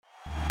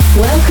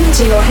Welcome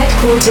to your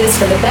headquarters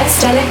for the best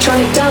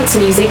electronic dance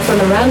music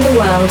from around the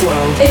world.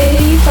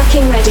 Are you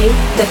fucking ready?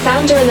 The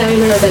founder and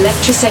owner of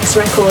Electrosex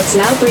Records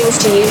now brings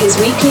to you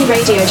his weekly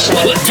radio show.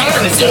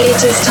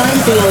 It is time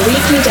for your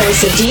weekly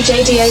dose of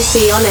DJ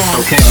D.O.C. on air.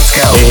 Okay, let's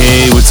go.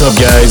 Hey, what's up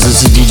guys?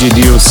 This is DJ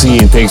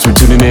D.O.C. and thanks for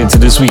tuning in to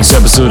this week's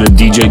episode of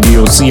DJ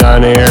D.O.C.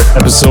 on air,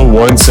 episode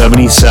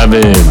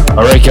 177.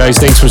 Alright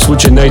guys, thanks for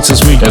switching nights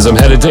this week as I'm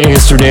headed to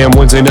Amsterdam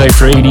Wednesday night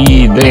for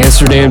ADE, the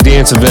Amsterdam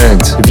Dance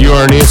Event. If you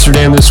are in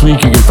Amsterdam this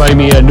week, you can find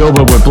me at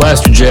Nova with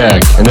Blaster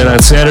Jack, and then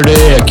on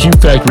Saturday at Q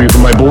Factory for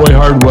my boy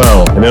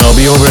Hardwell, and then I'll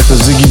be over at the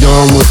Ziggy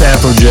Dome with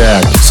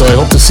Afrojack. So I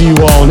hope to see you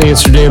all in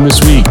Amsterdam this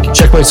week.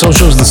 Check my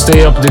socials to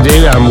stay up to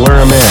date on where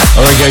I'm at.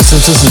 Alright guys,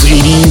 since this is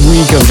ADE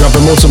week, I'm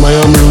dropping most of my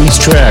unreleased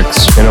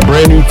tracks, and a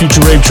brand new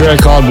future rave track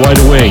called Wide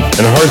Awake,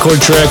 and a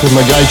hardcore track with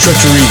my guy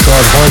Treachery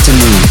called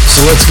Haunting Me.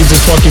 So let's get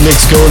this fucking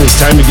mix going.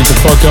 It's time to get the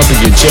fuck up and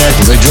get jacked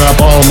as I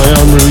drop all of my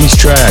unreleased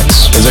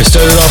tracks. As I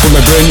started off with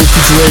my brand new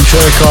future rave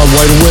track called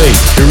Wide Awake.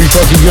 Here we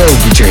fucking go.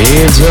 Get your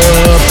hands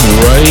up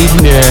right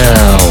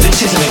now.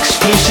 This is an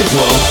exclusive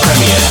world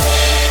premiere.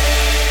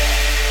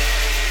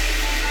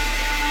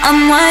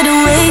 I'm wide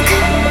awake,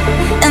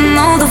 and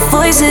all the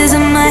voices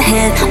in my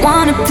head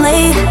wanna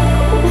play.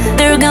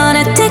 They're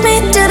gonna take me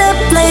to the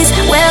place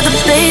where the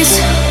bass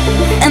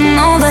and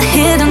all the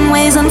hidden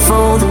ways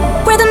unfold,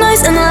 where the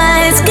noise and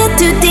lights get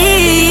too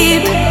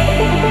deep.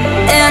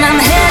 And I'm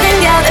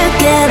heading out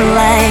again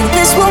like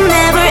this will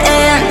never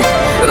end.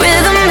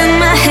 Rhythm in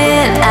my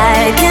head,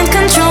 I can't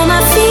control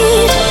my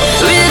feet.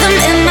 Rhythm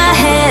in my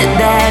head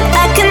that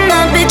I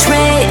cannot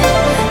betray.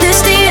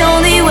 This the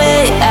only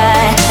way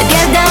I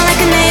get down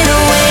like an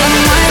 808.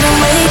 I'm wide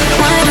awake,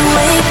 wide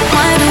awake,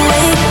 wide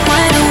awake,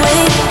 wide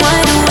awake,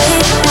 wide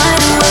awake,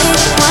 wide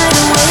awake, wide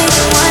awake,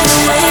 wide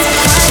awake.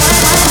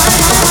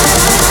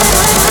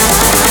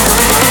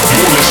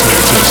 You're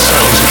listening to the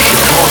sounds of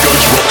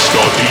Chicago's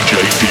rockstar DJ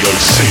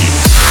D.O.C.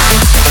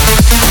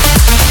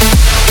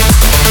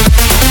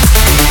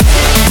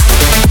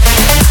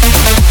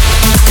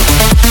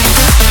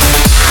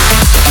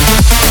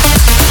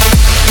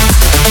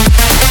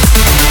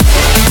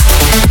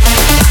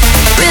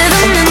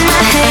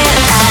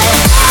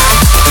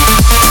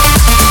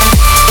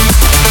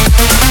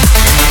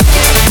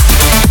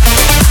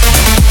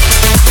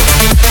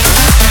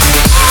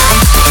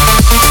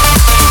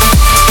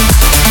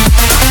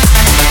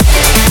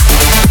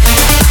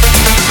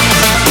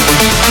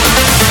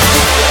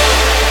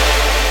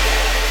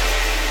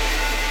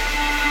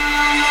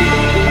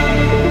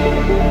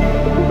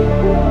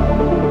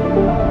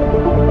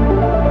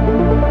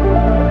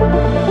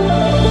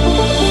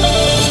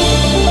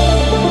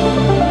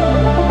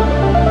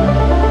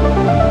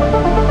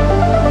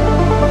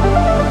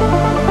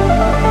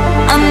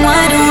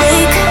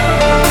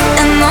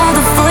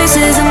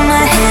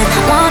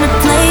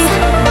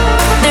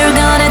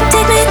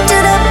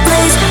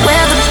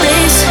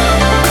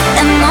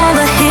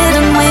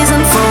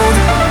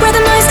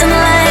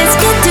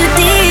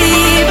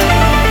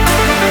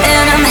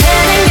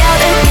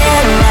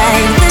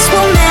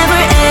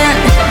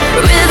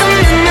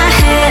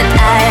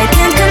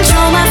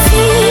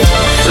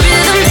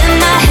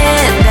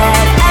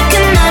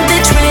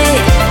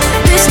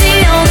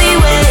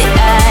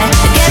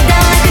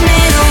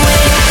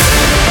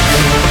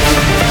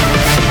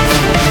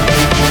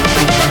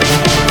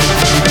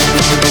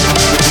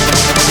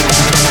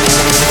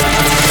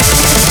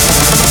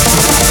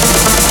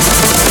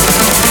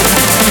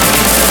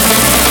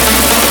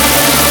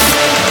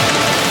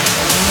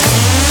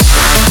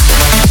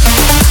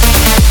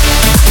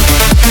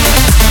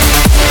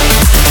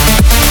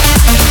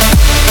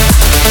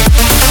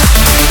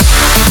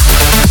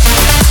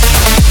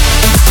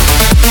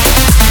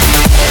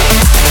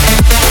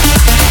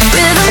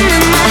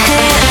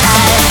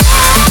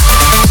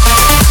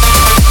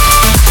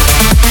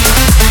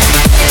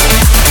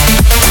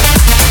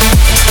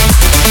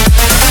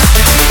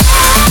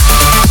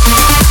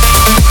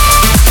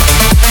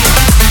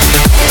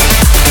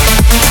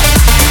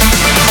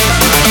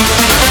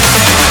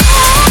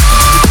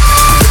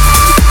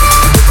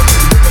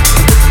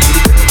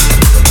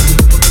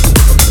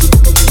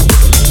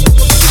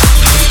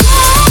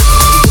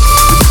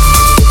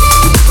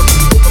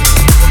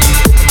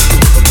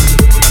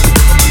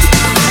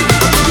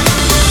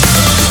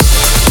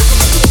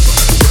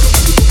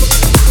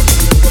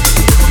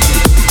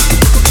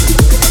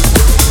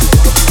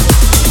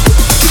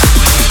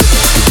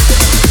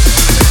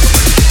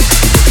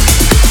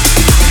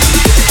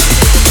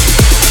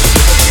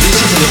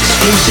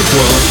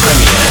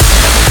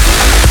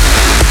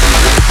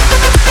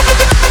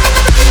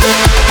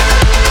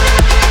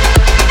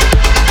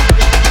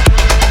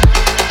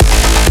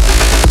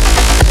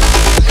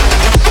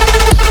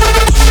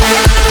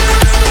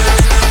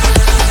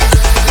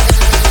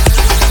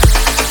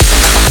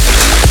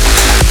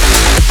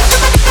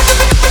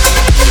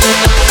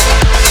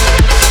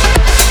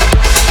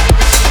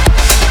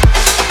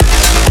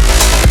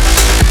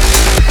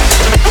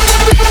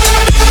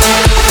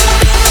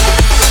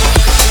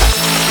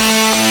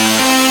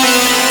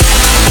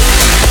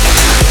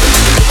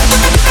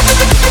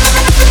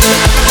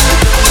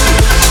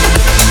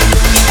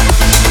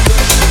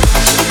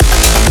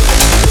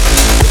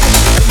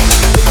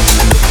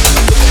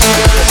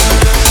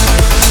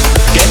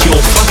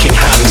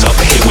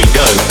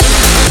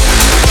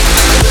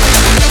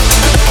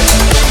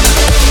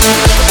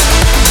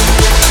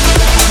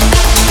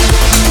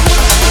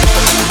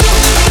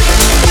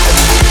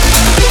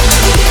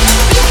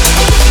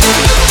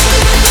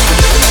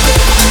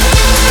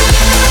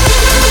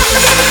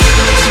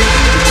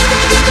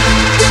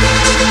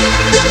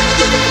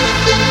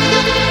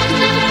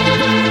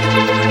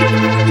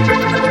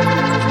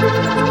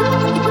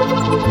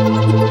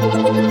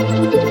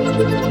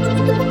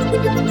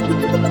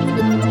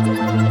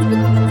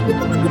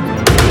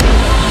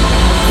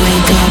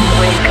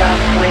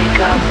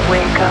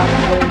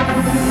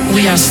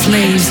 We are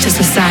slaves to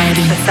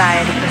society.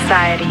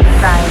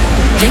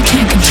 They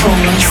can't control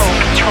us.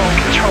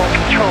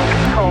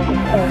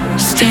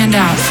 Stand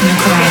out from the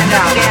crowd.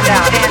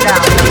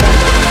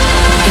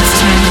 It's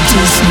time to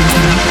do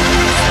something.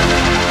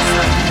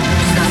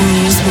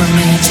 Rules were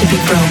made to be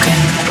broken.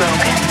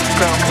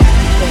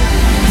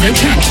 They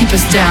can't keep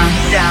us down.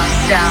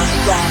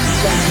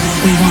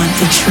 We want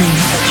the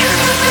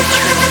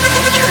truth.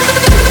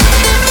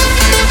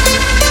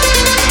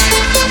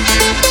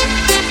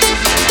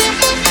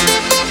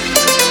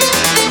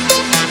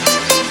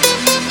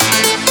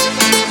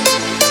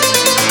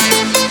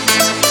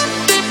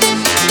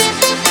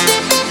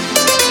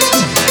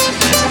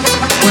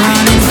 We're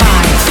on in 5,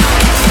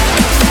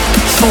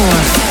 4,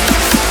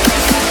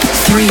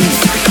 3,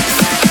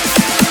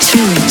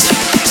 2,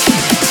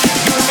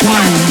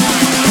 1,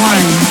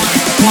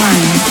 1.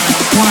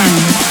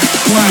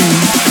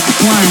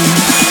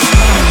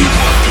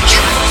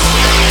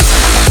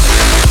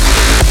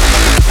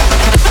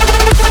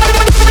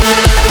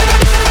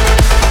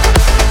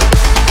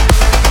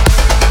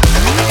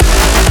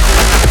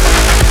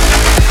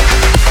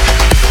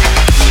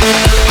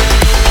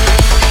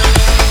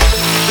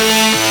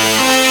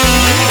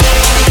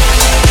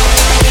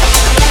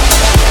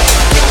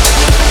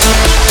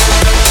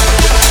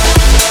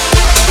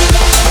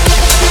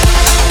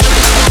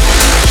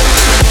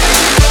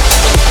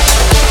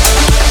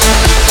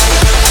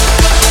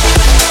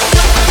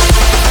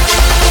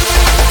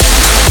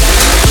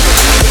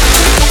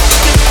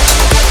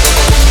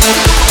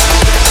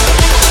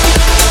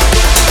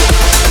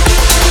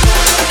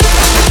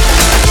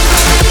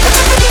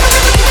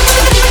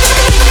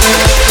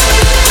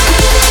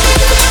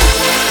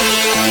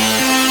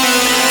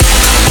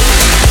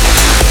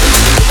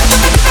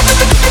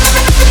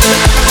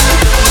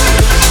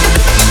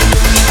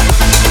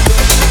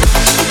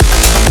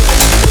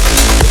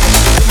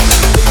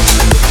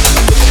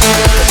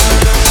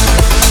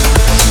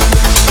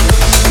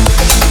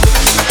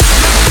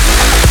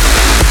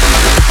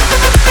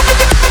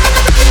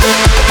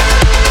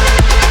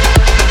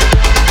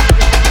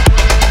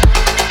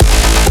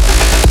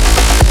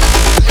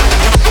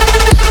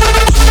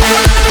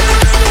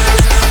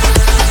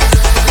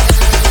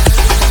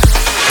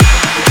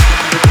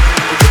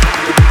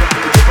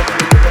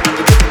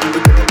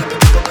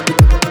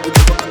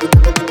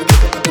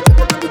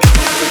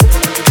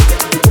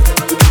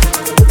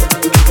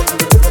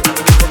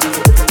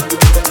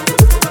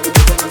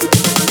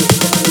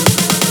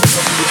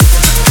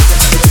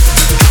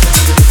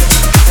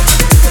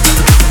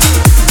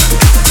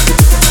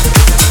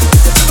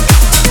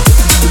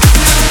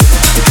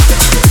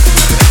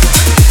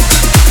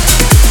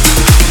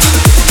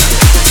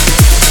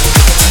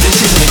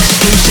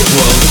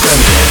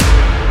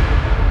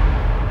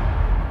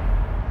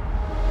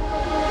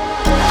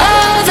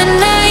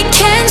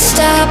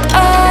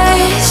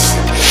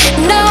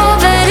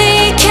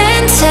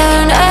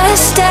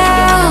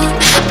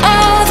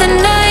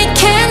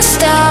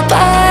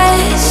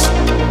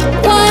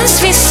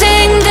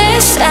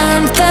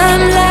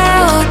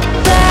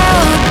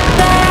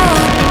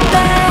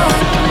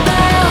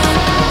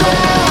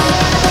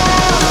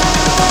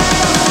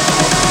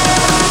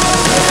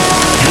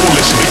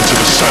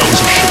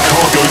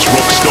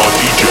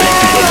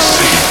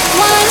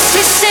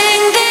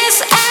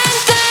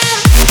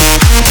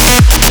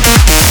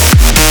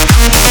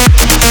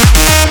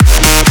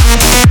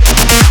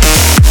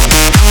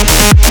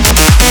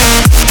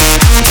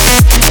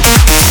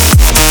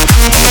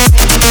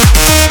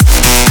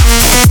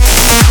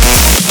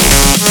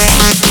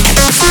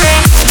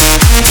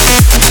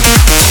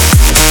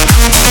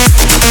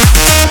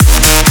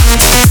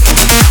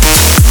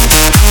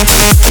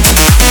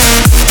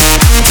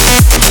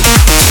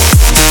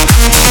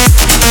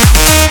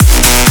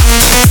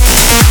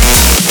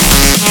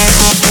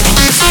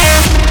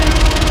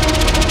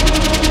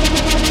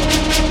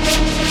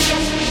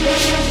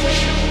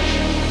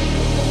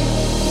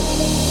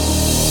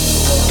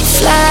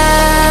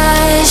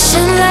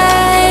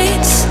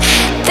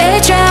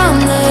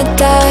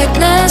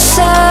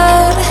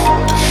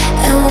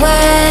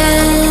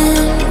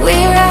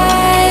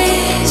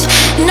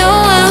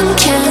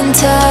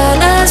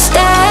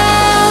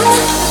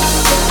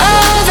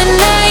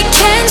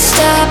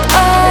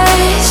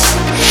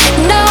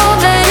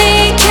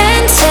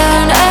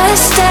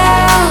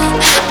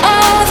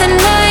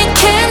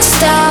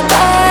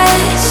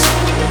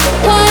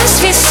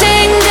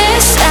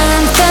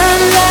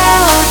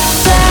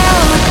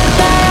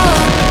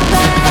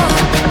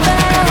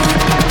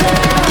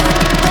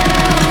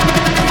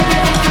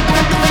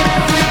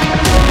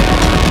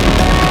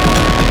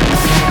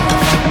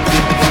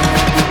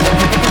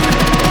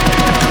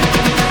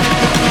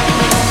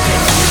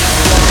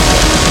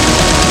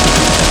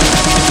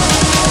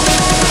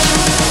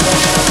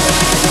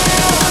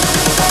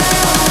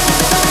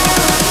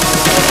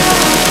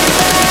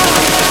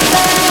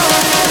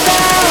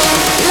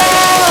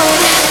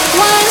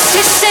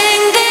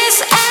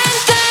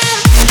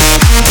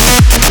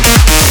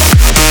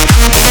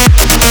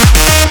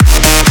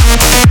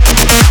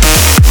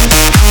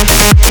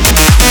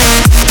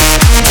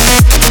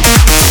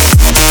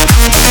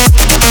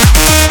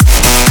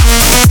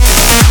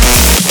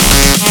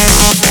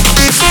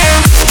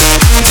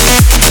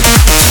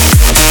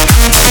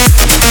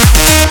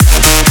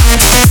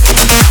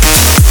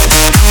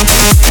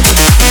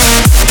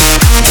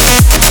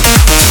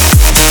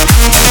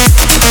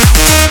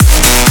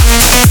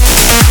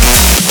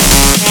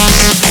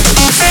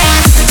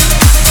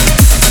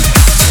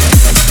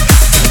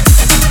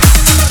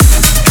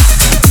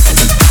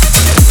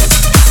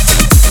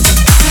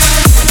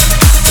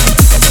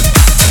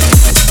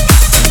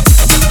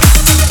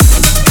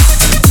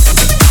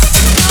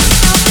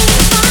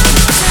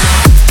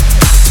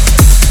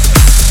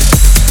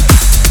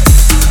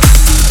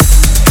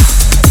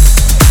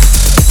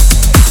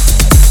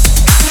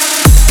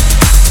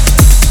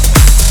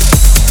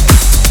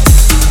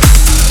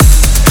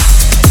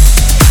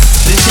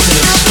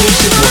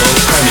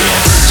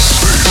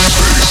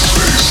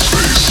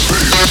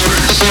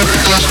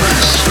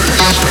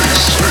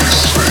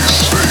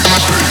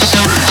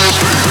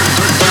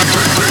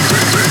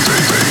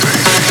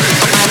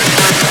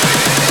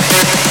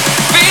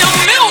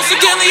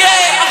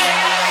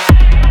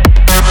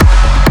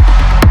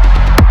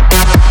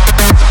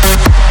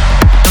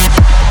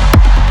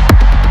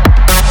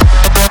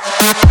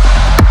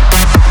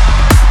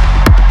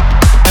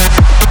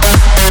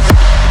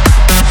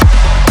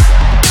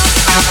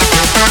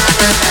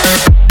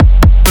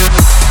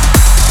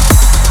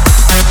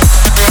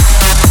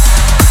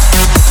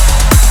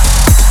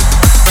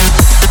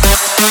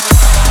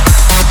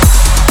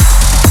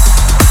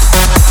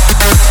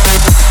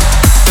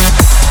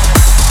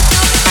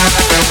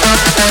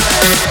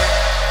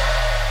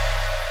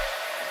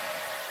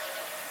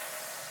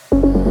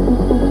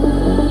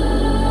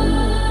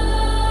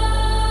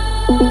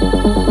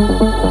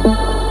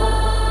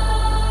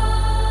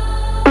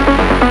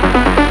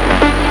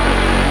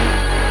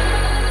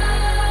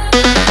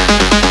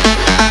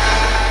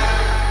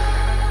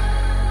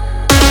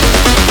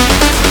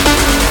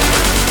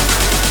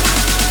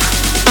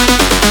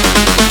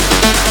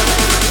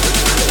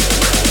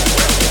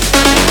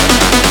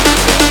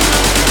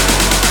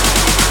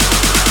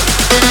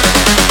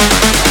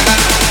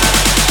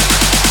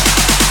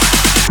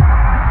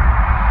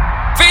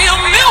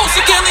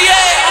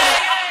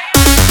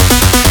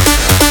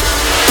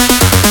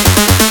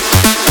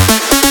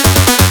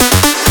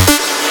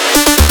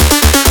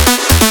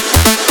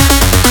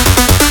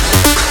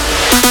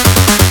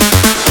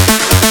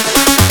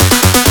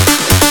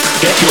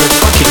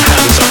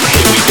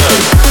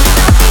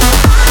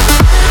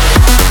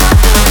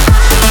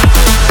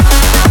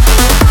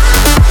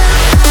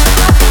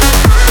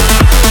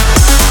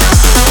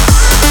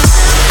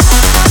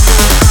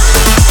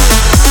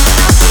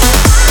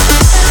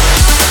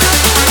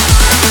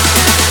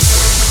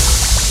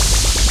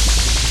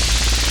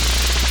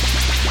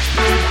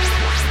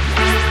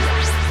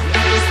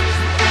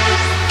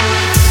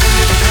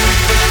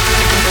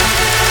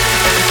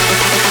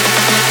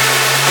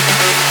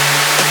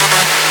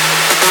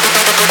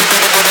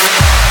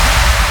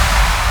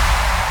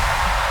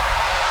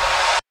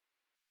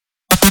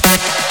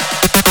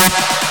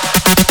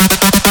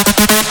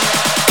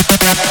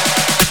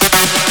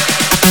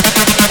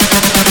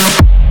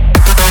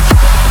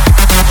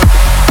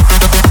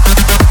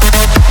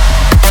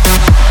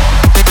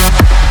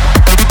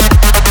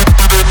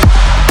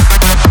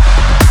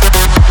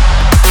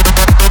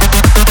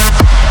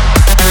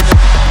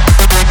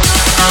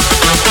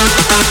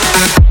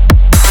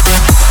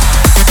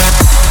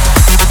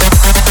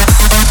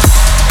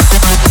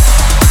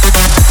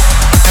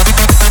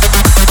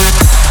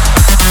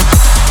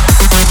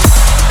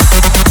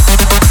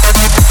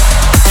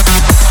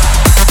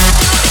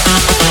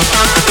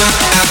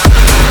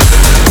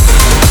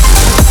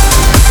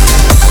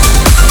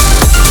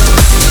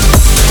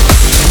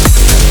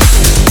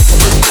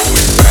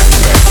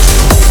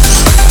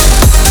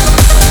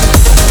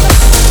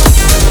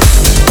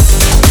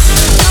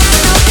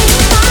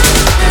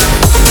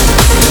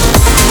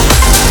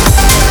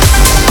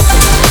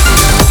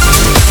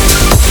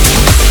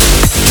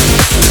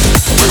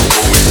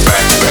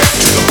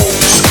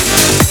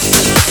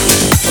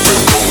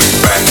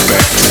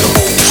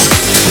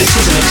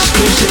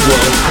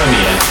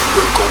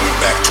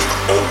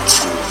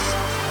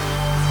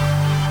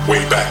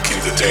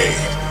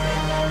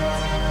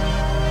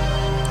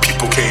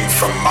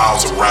 from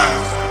miles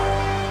around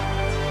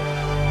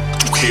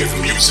to hear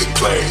the music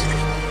play.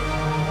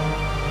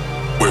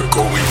 We're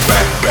going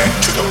back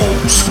to the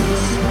old school.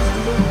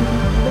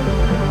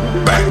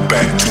 Back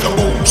to the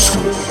old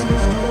school.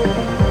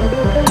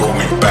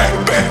 Going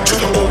back to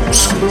the old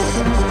school.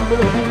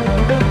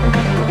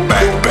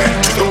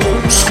 Back to the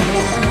old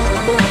school.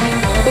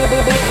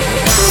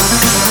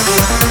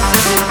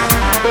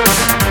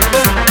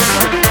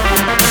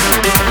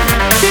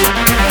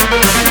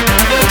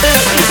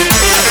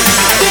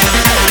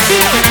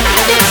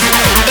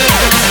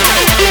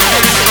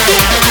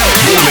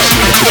 You're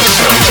listening to the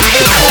sounds of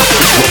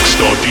Chicago's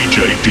rockstar DJ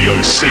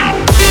D.O.C.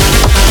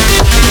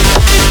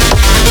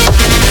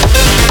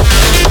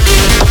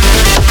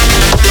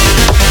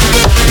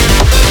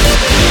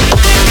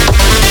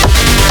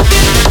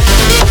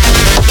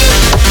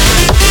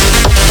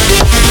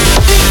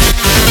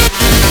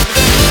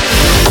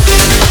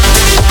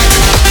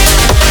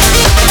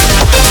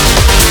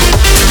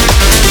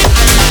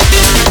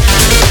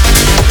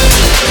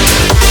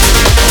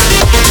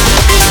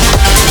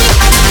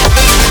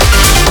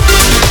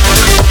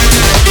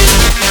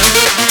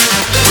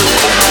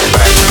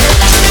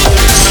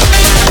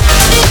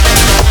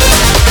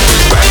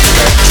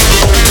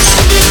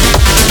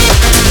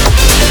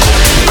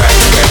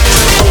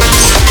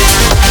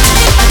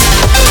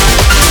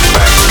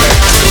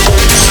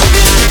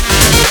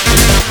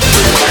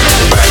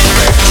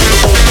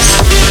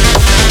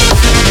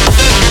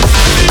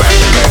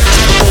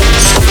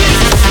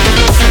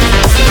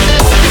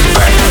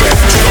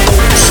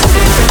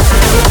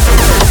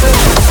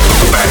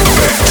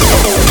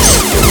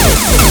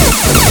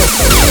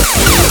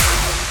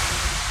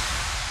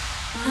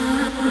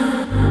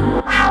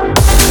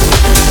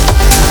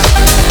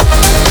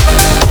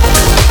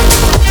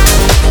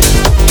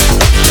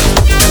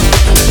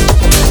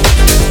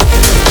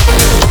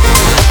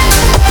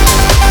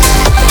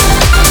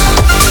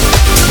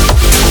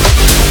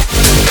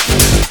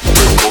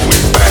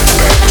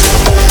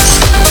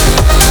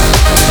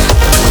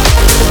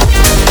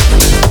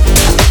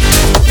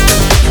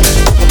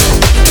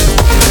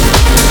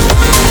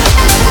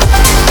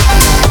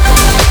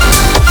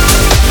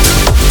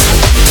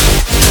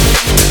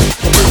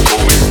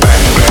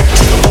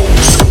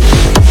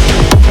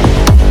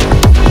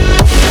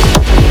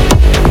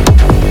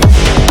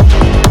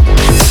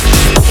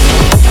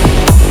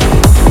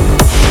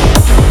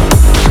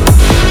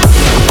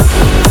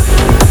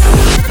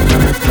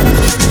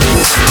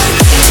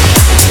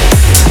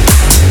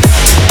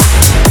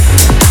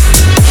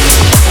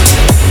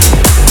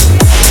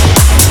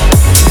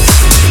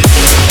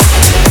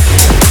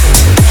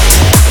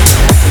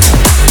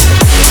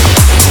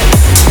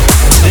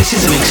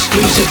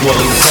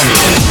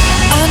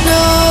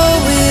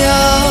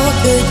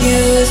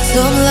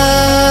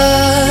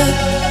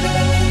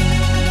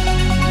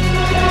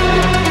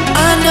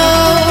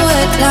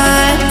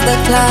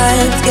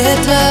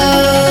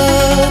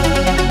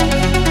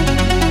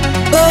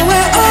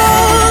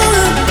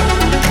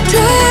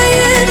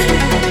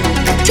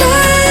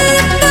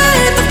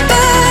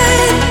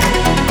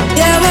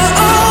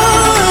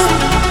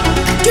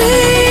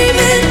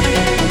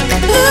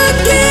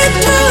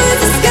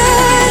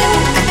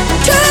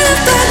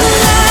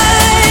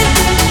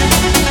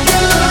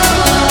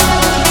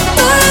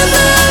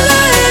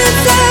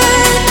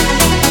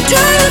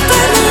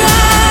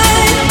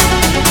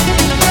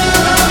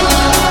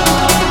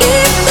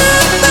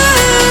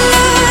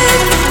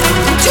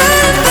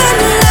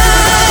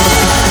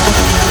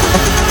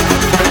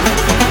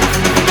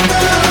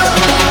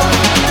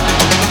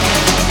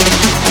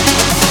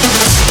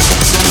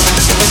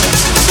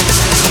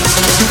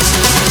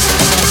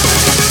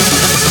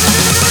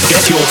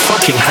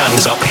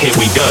 Hands up, here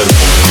we go.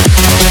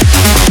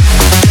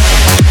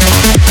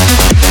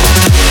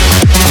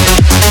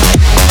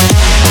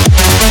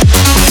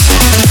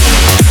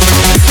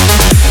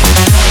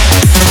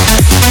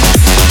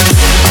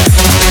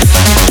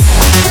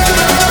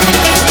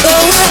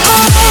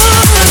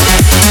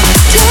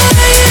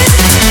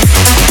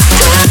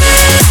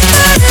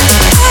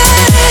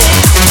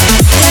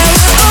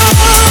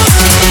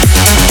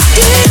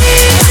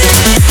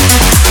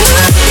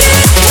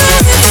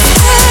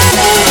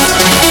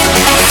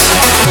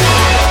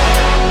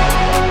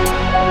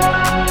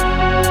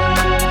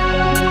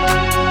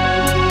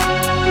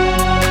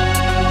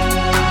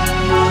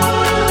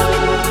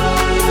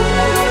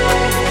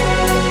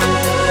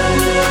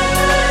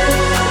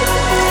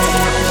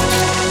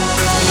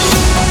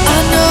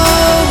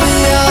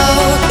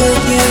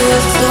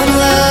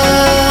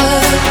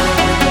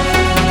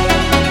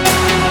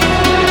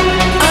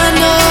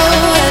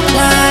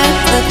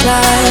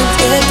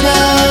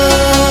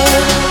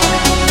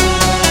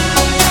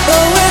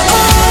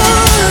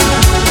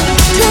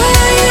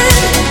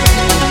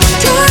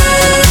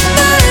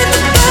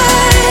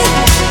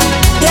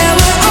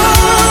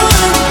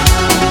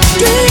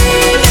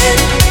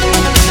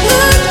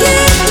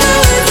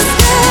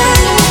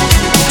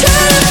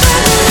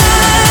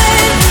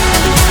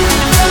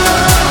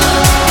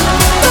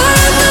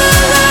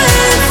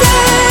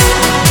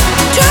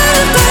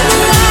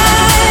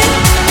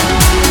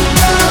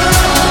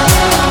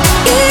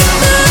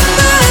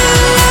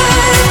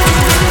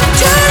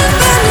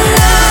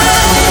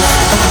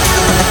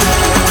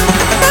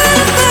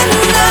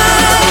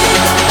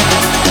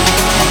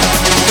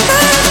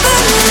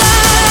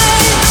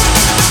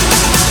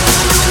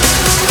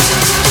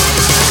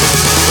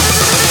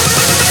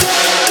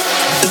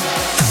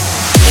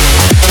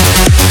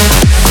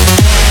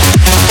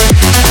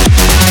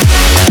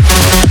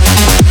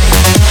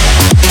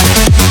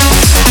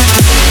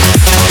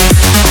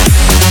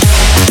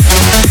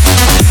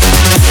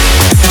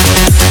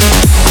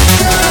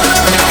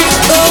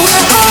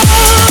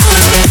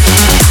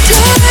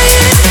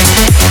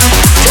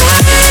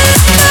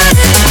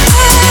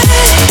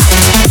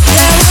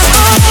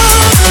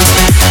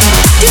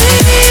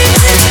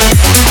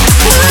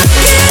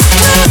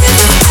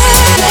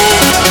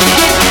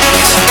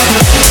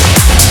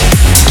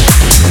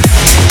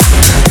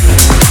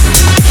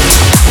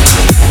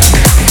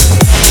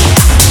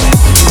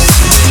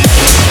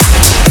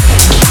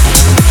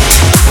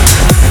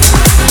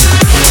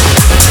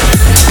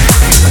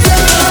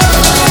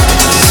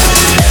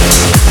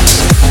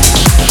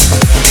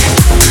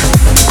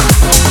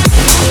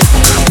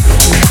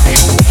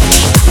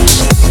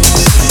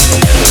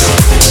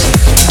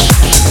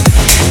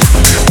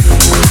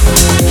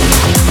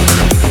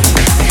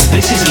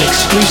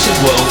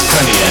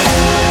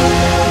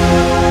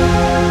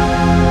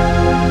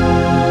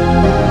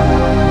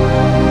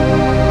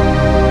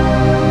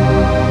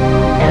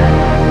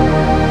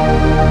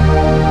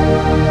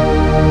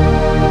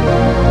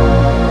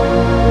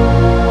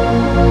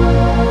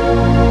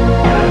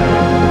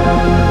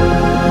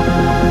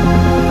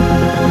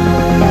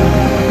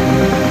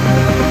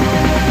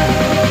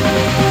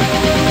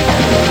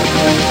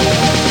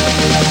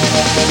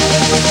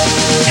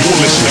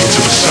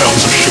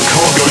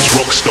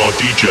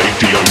 DJ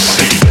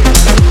D.O.C.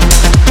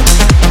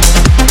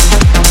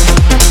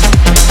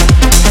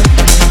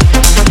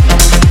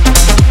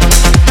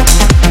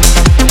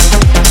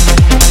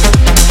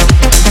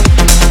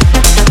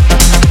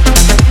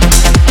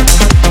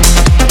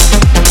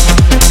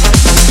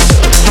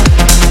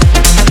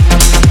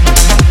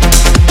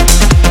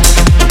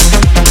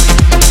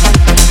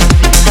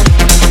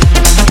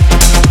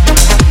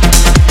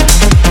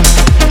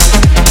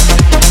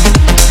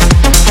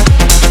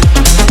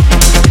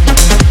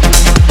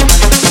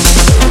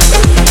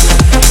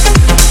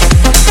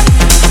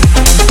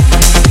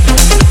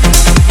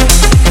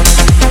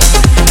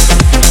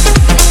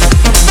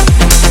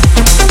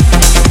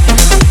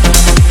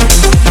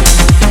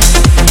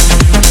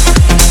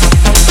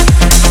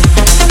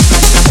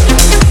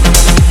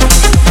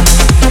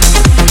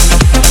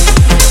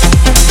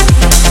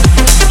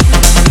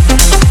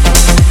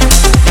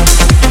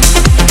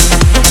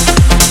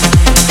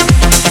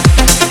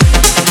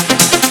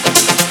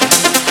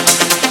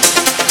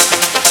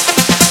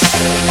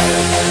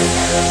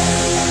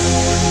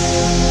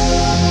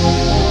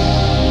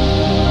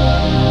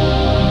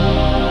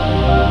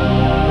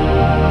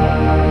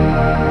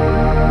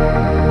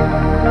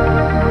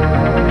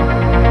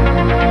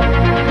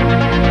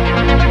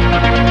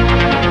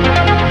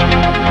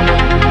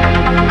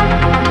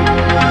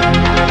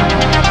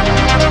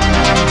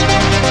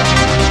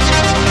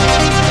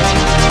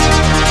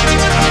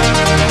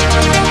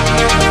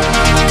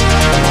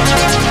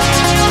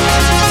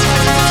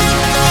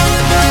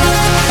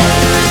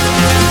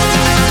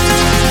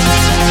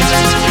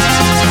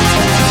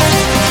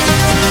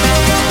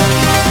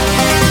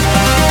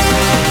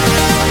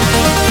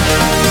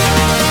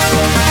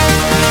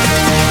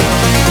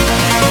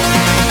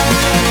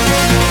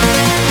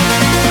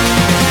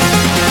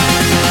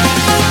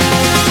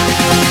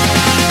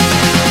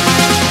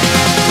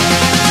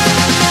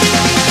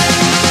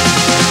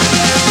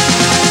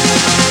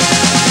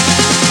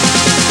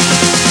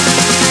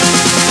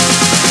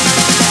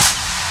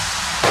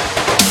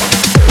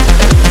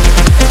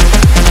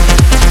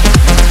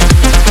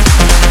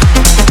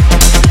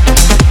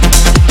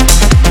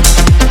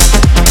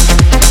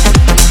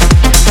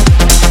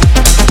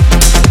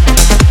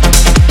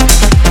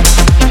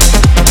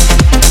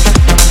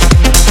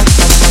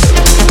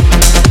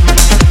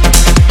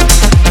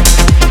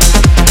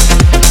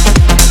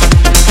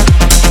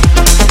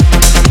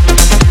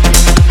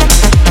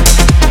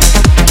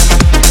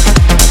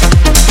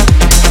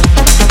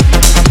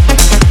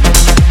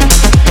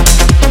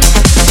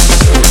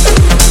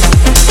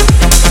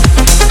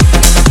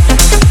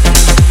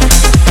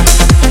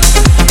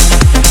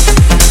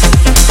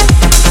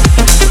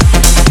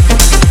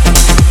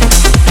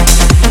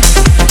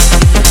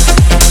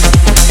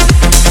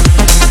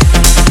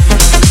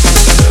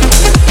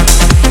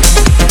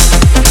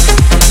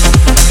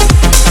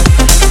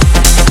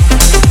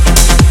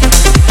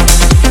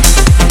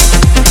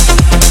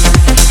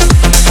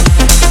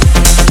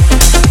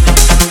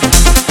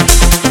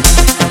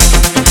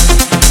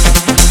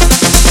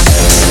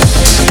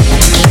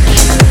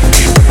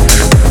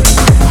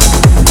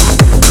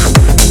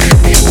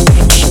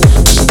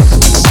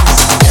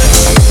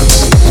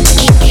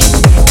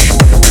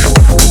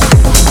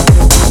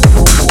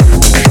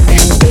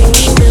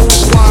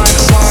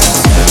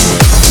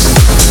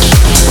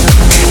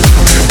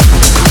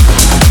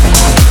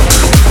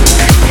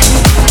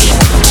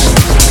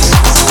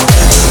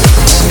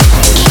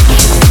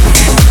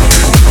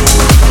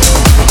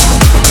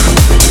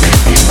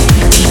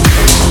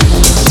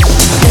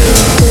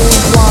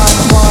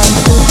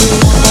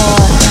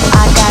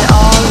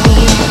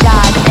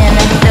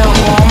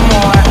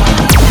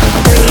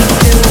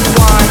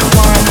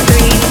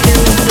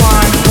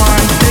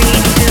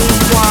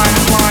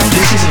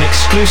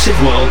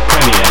 exclusive world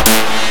premiere.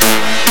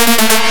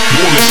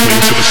 You're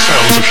listening to the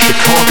sounds of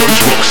Chicago's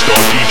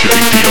rockstar DJ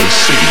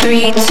D.O.C.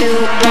 3, 2,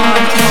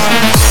 1.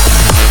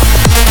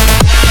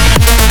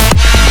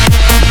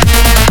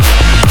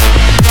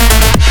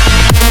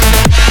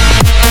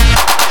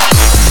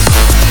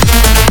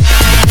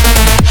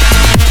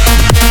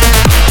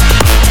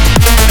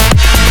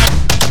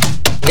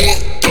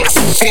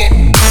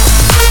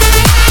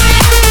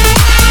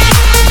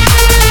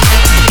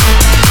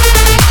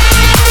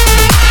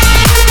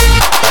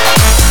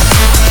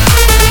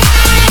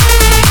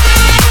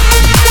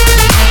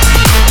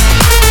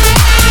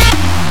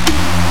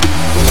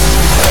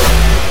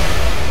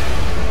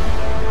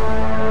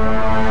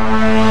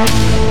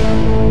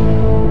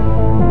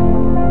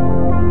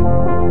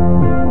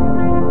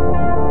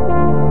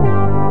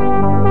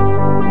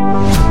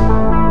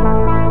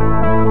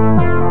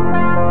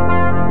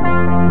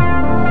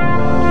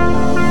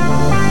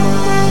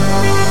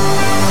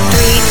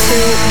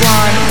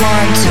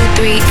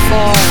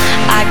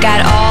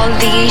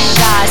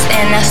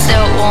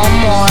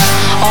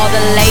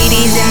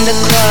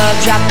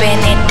 Dropping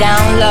it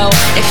down low.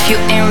 If you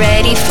ain't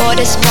ready for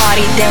this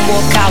party, then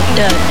walk out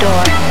the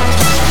door.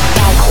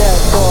 Out the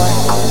door.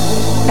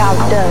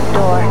 Out the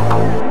door.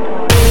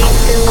 3,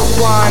 2,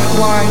 1,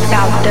 1.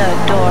 Out the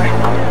door.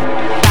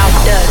 Out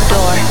the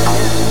door,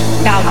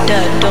 out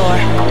the door.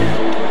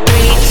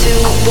 3,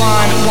 2,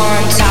 1,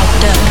 1, out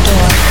the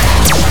door.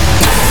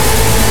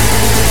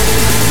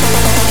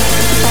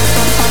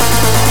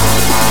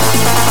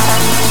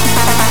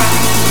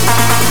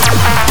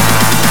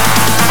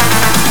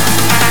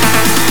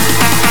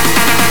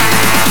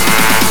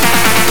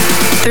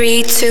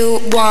 Three, two,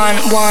 one,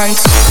 one.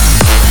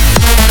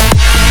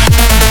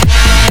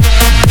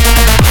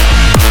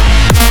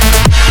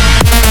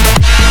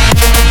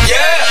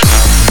 Yeah.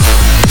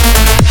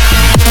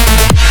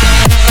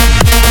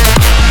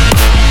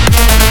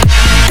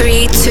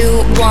 3,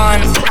 2,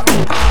 1.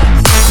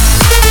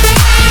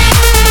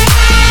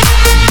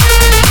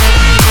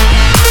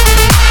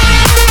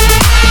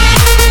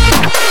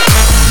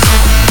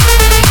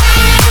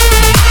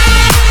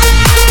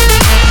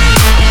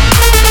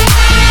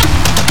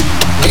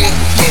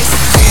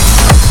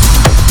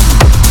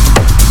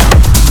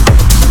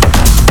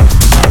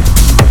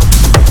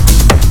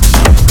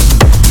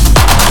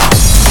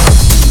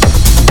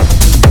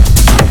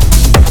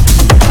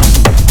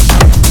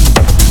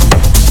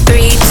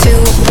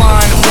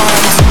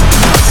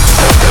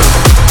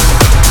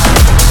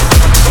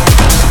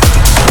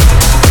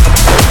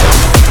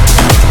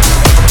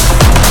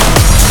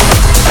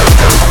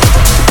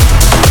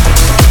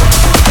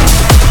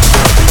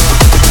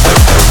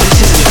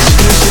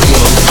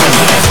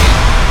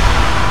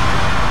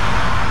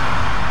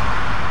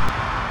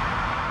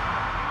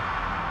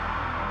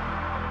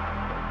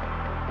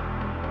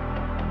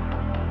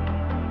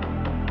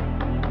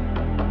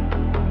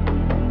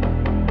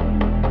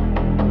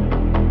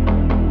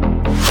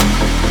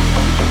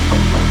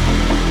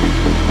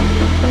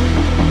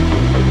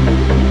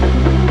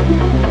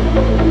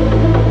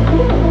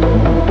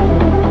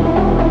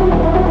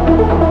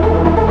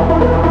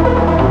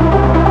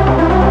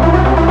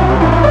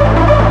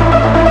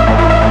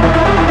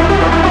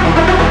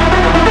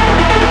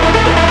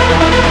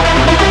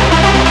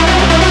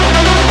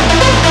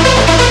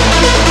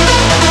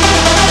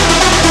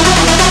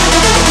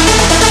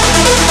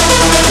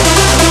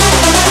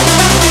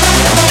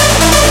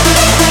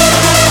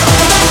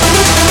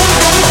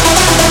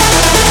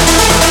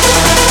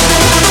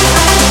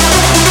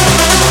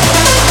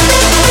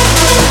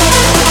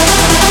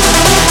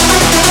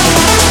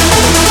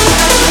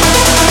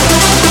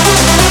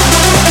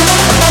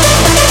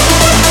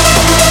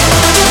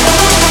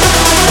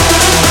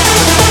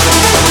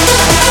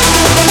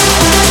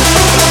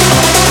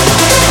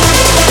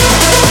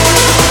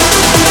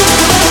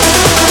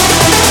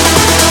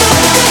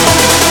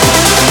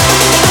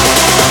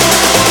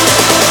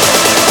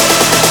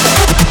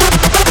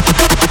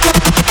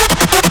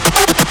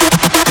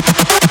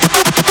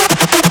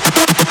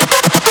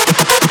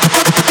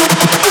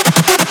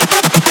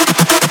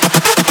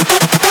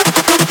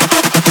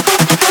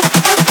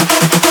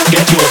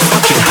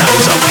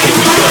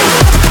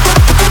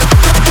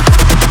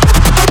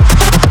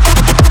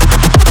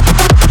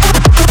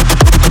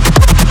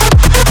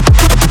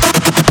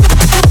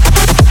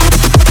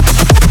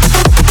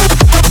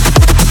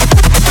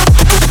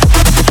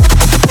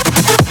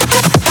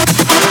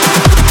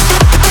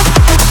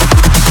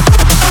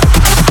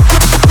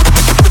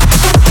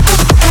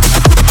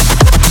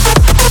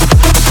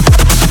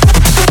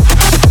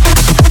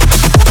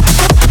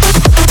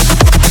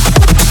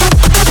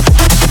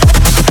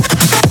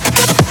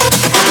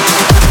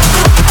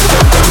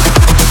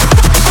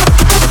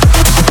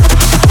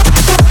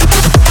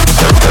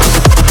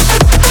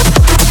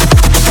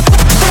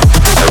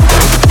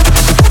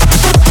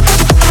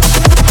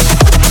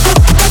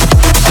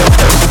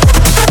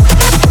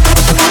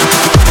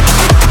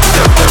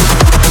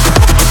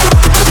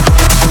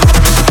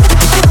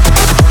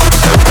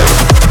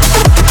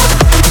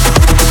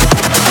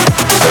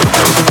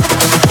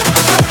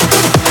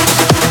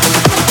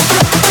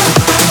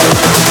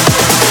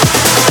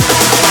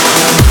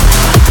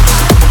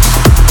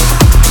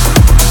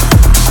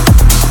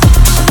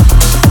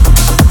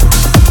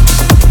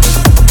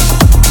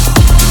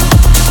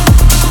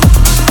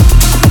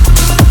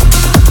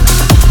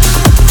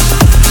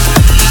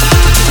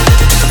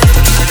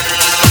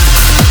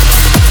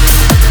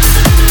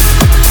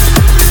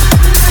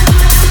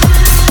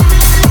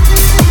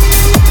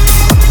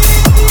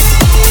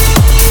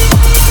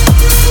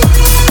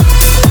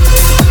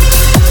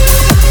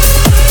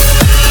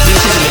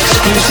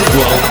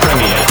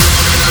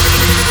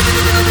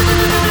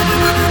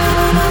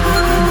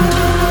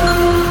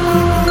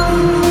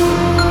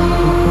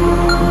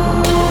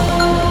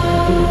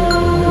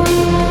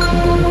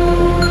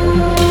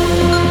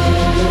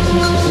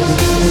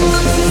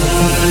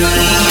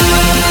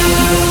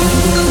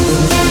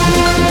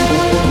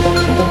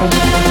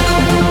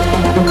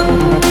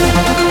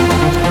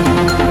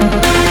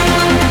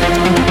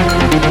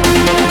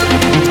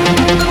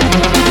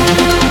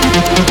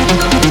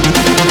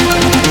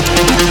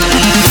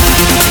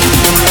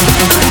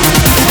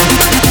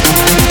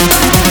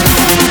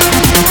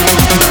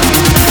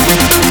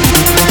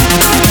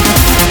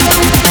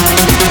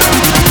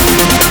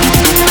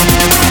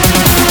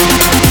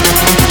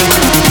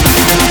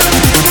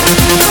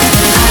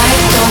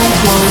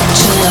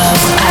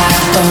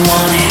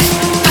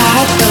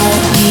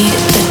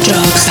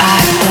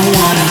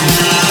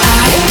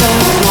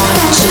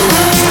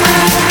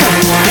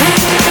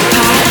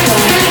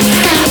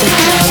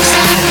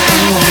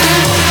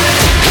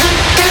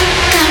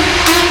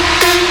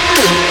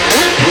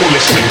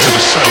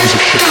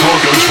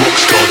 Chicago's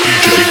rockstar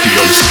DJ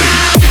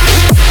D.O.C.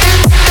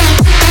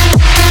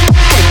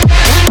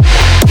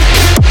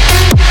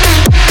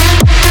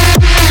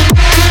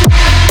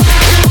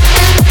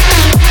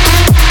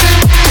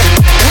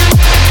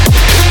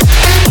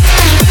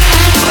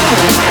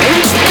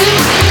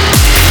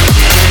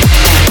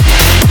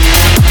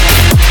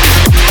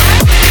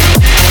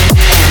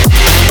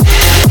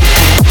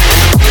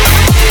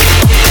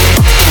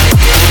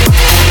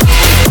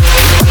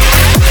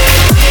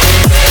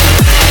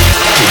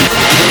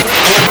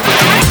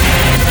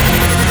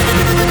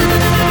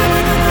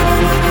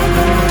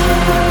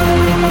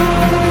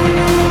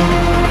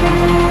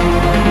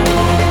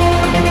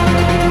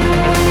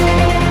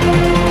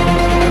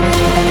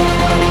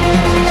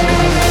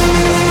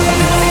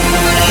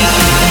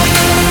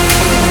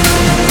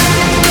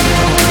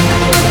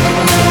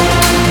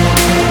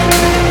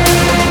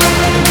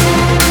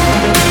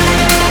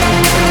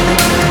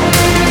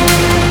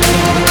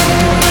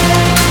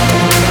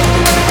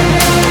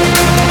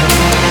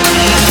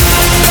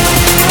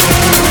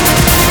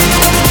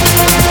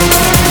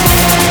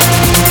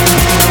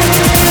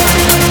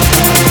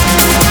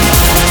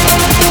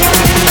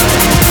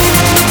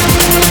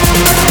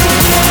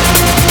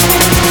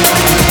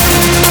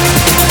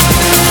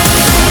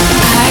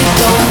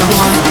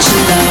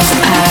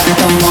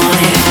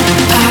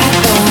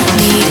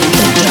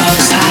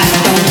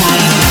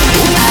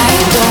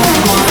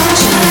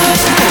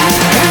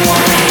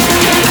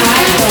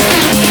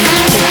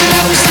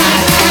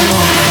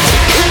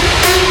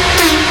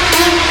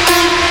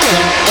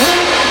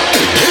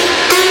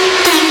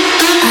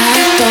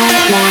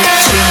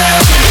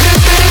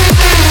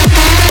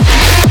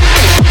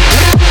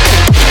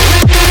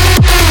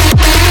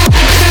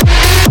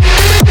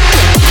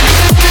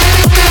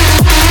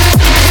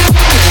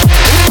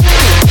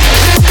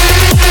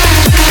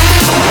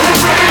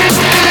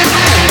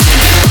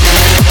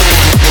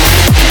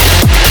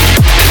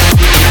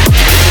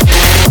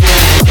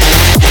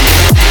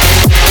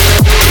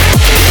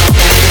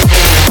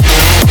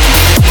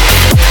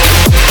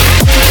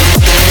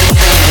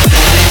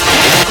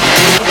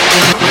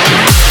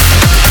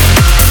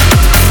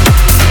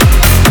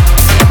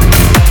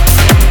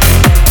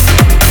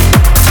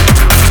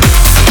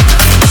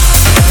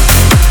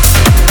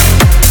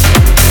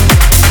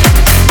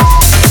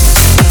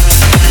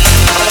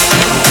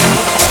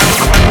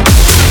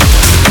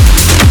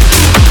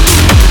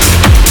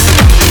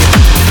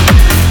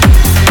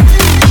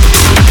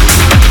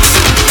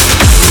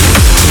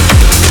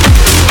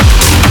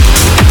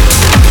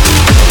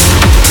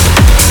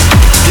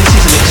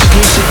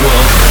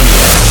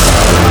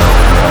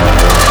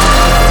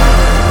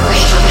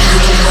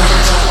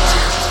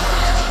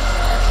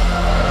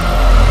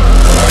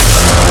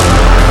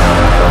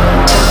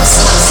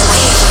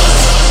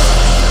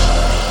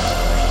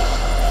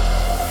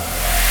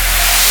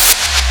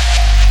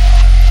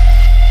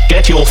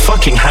 Get your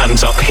fucking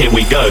hands up, here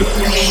we go.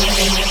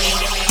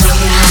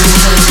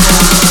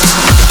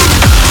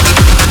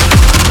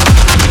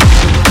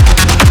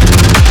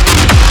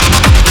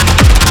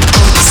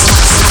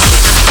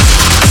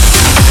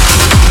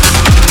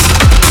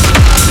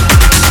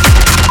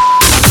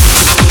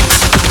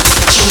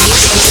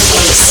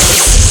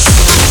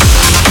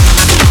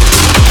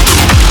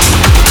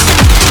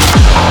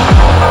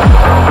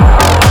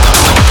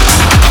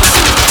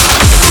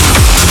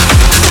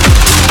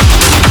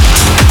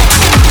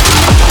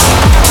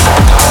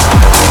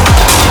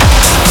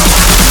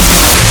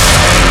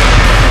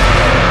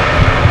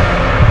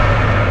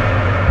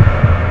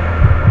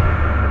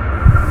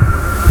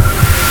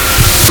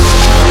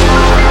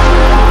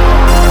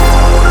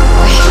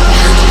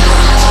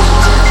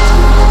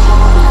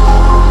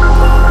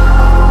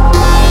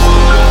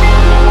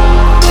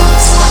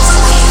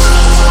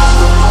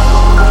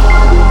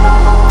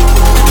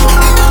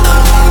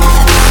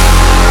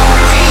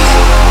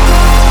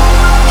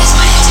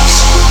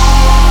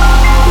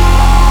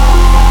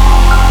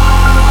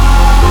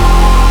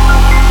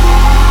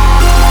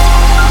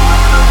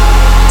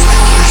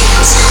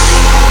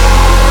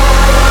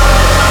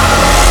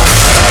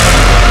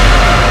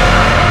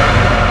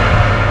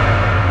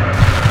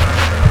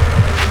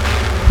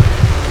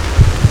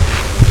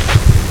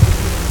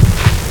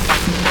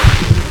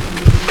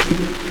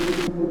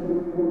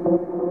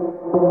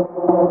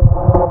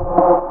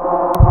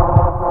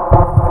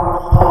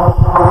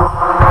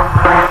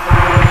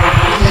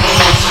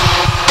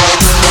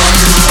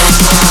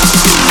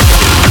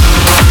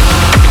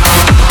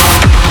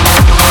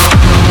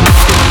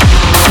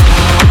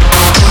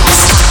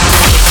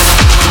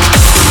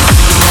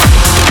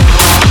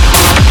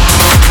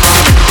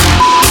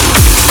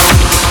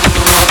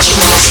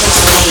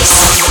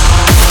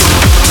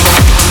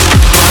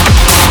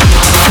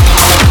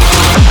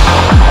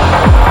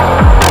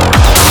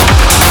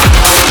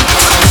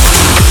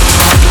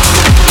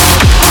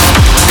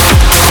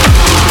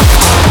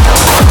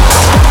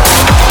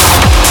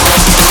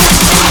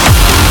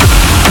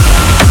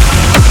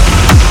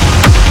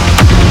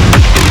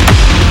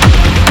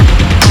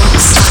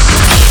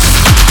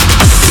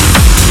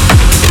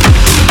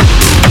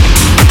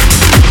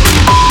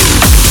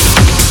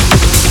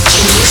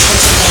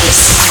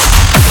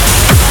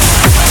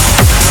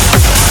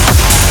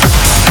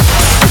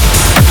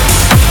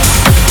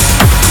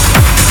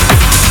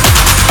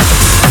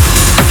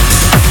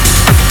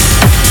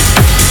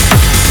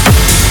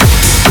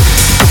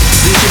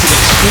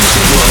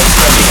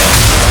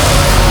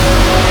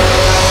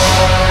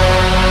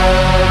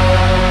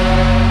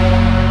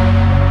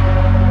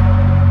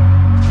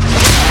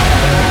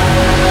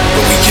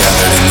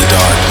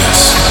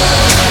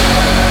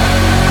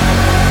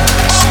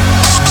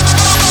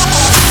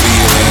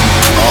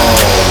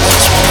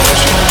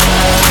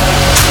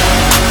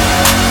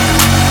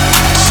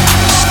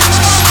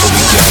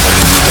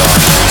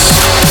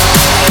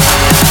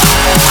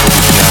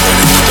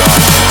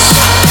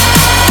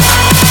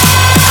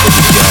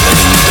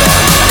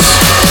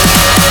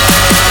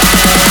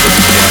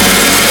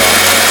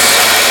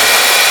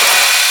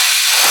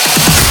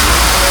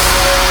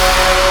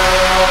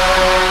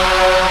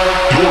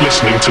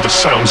 listening to the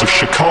sounds of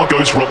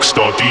Chicago's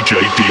rockstar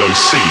DJ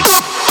D.O.C.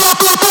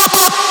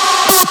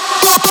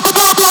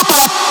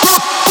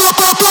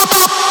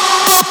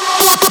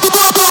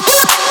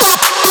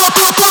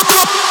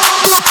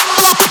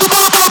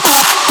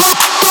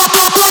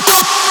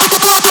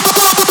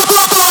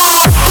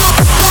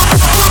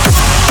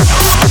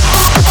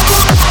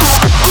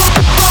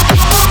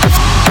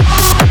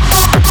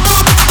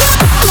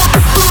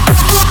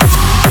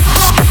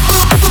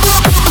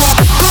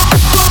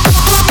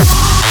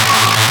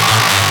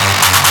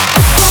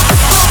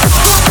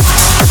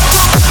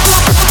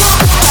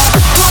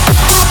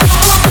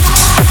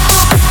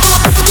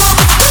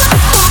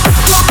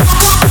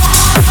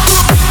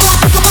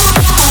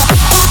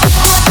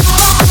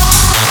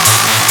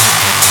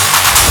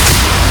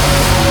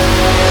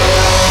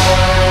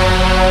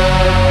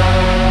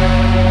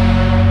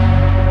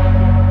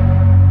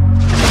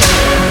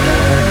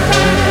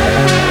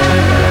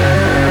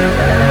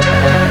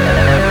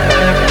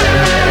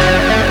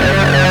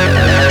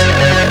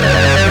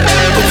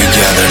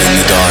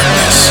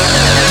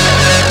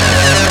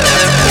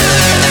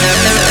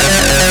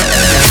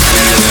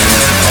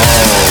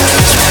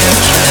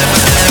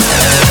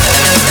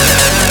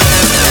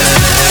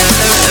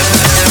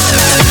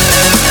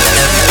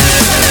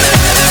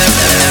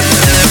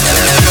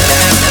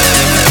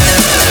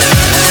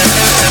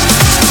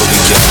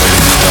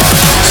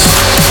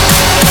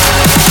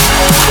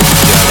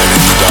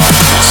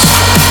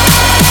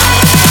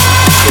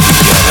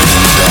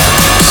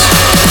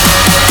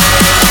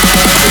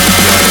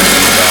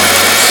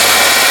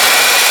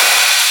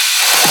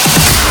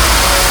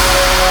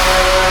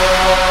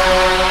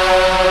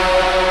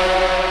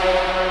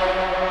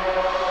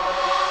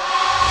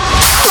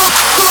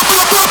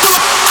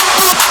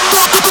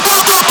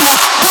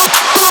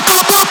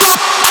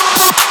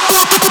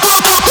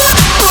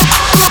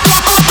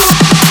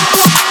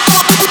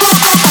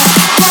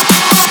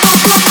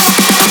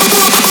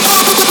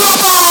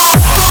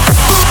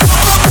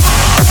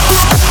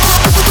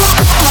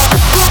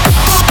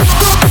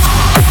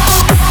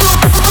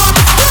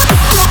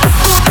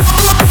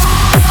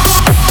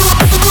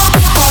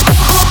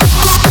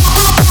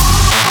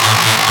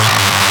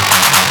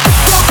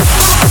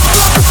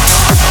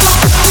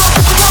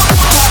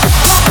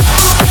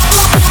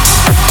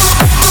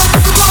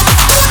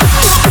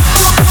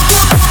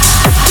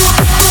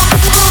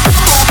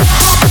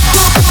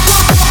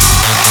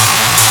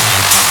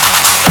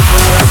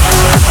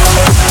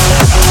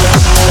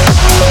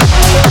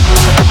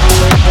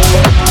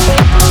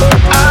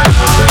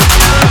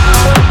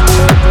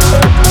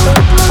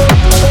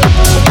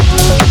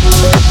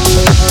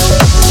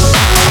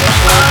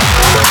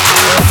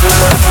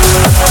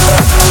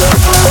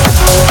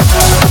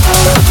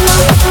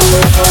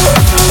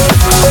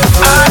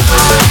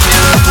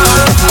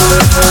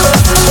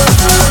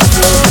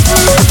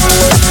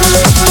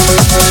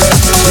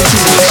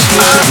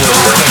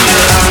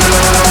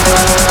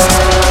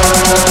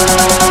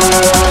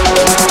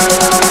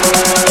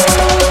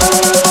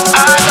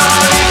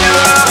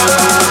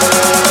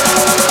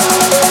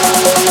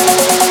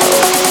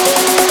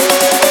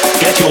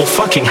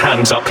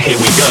 Hands up, here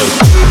we go.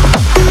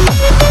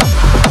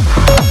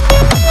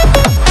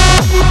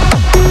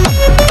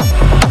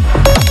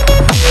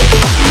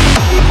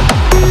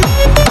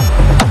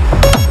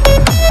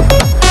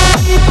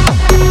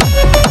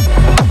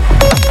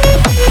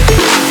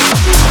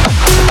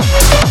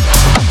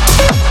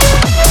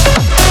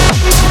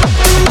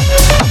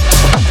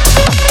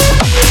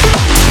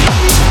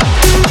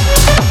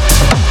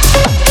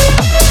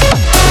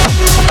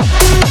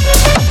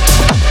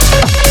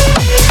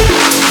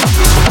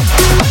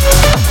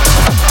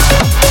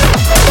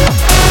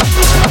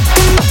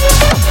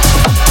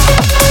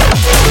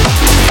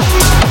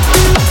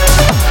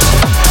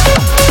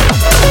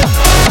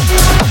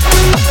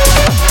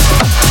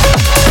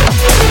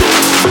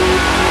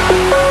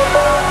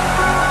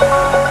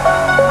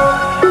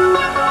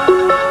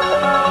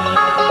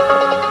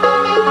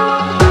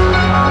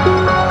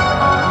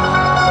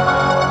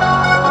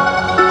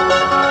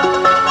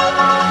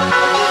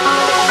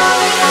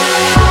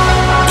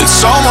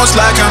 Almost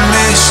like I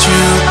missed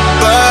you,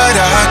 but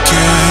I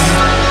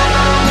can't.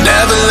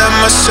 Never let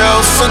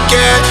myself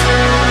forget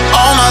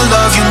all my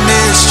love you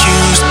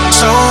misused,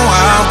 so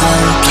I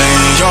won't play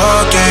your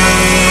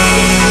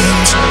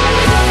games.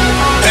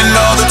 And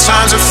all the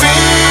times I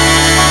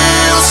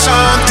feel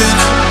something,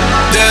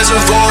 there's a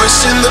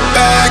voice in the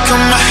back of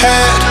my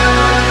head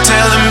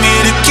telling me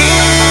to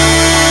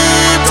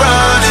keep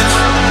running,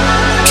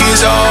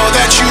 'cause all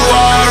that you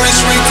are is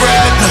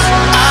regret. No,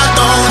 I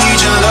don't need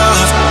your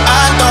love,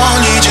 I don't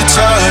need your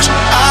touch,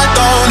 I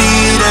don't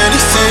need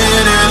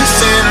anything,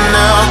 anything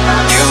now.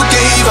 You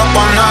gave up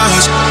on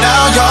us,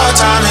 now your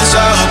time is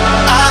up.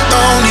 I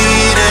don't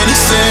need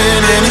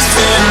anything,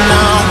 anything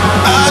now.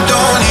 I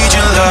don't need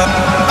your love,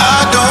 I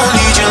don't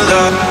need your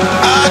love,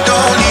 I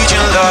don't need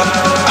your love,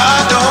 I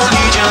don't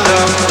need your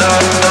love,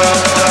 love,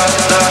 love, love,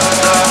 love,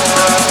 love.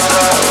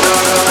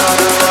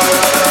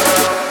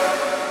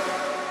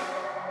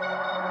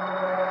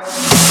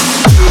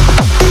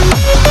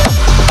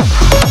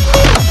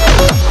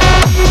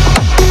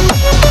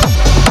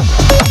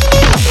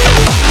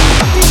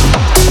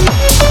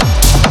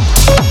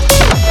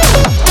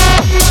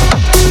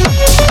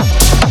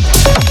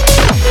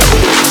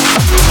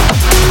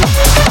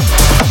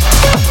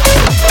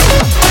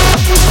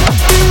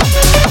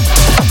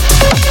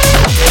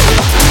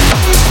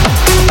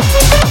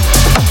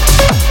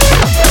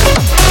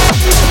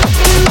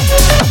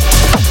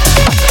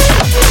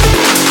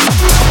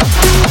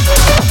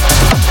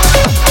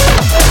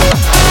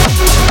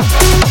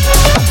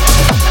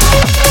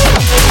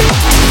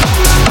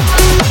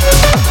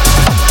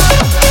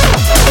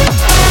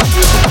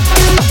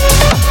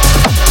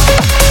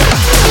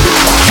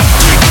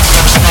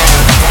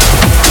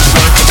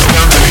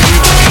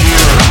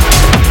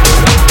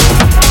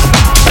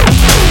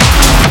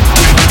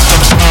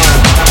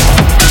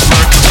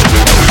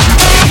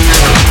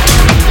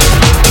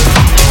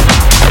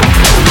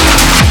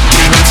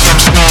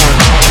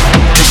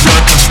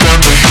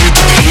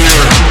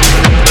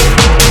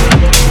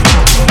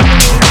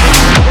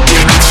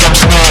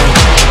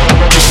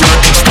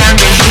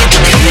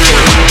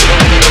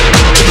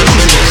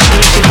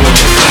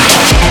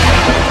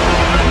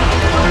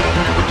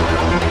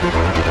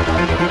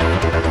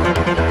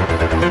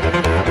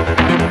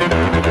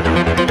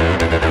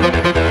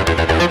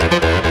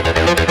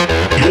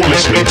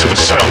 listening to the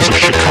sounds of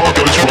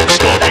Chicago's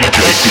rockstar DJ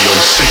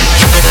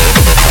D.O.C.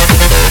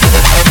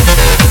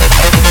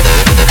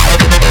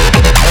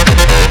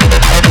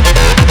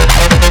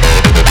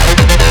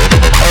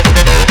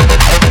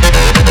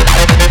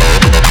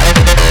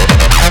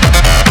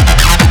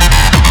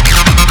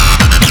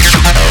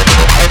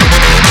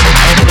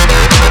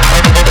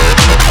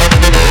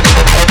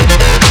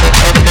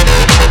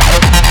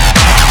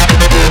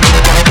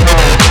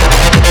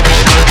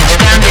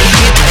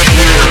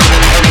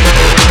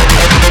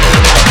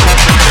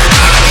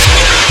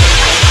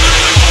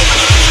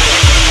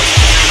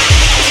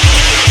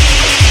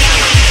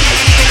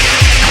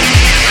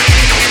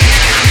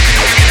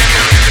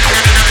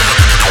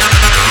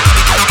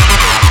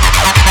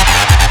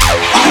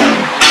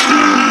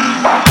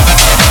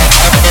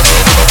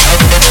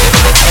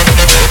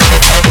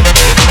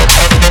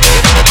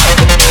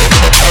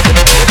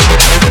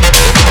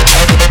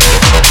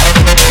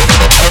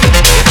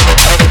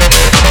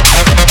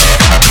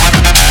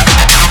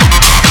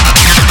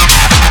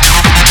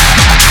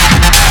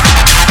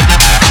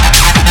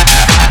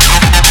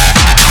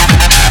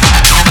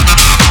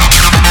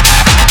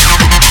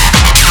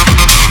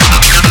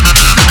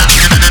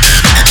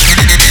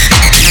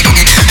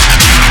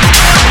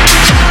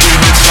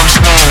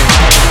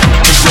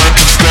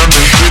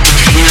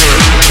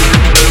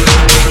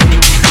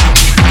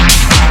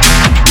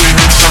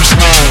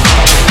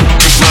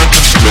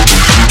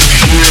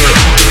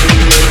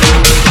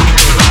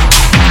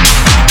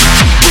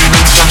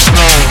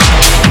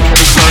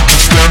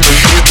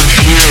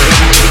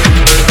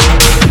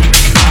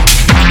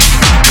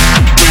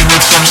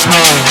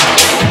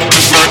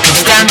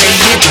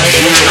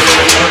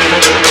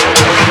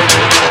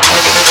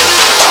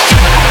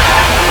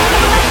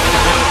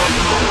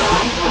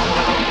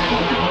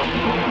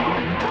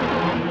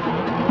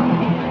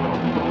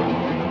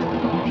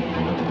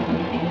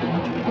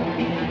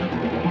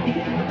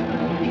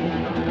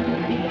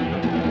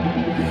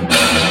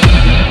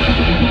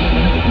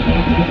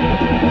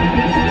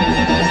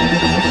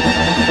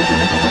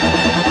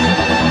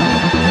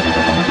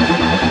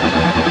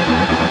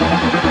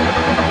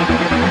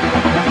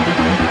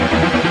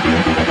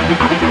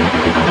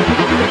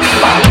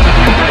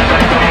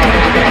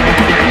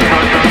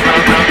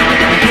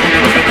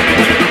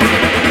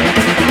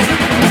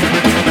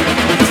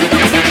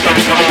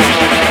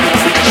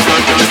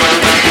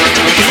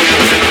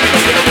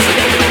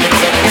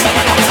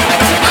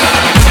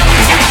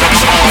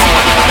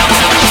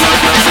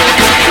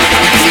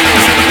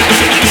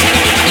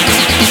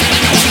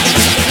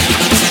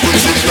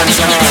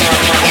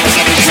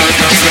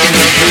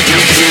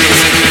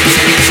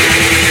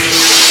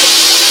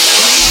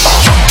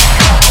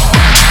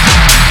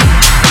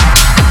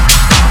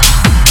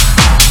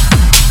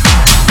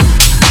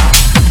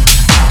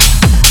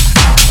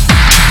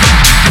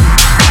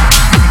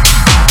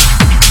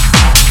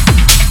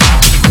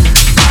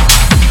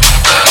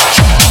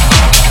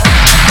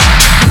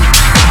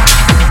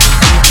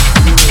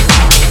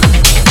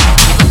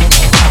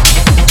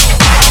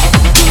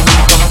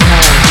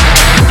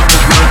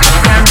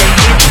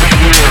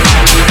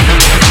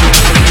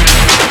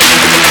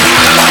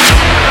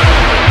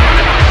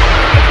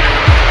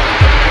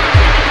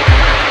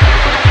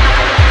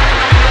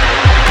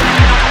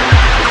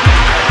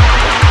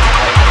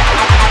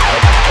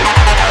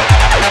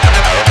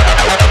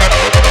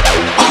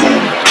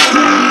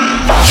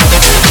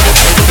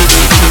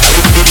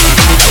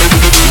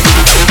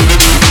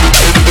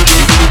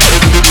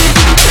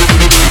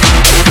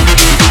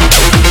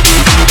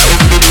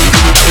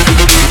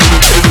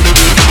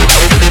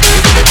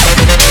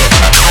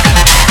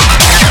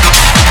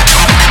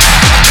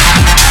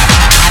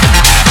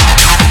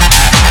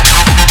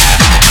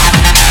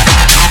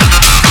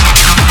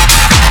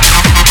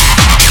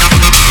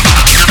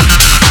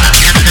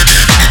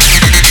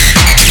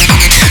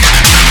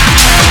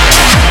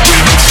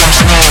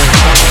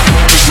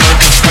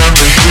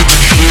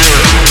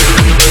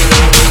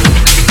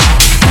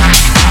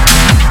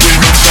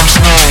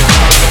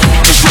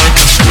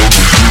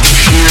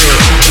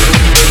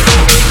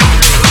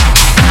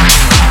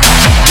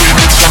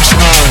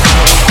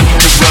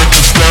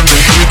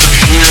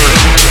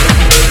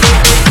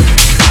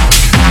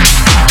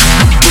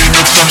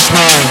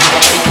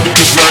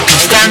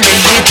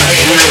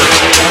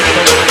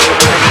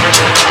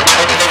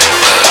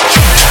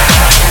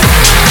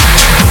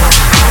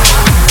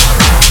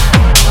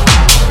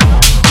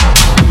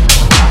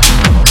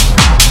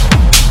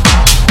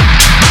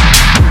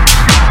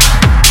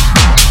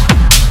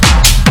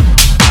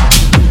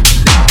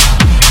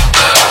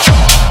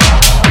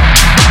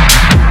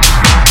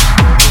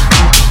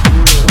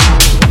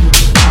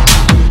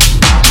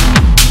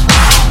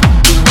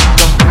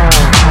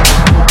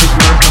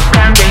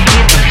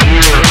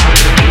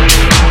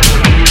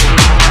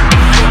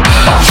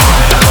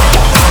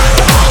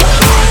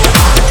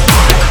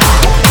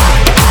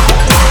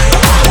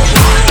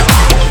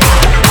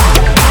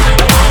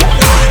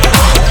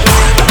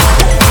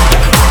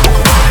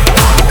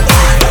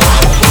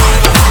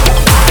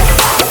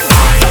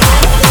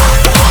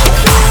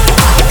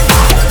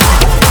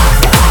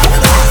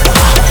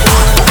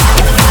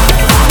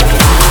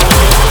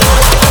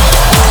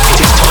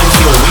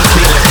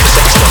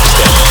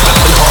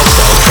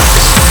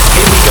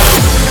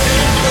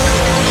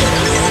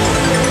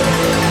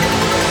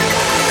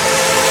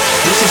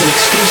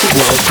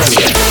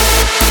 exclusive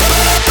world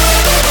premiere.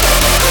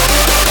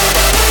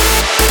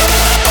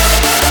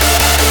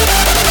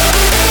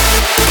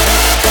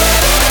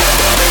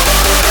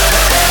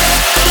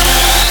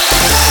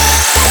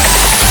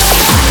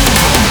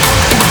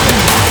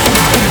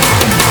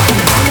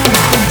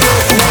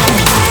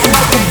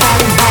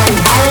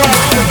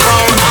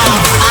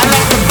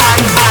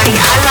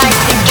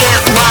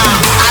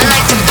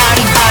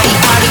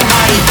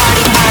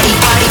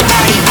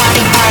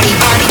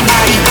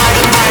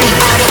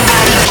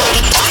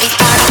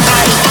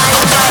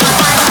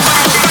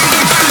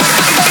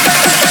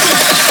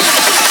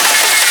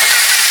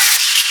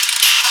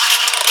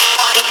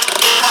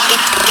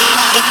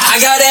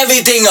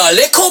 Everything a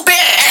little bit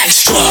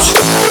extra.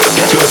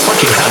 Get your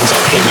fucking hands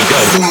up, here we go.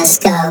 Let's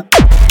go.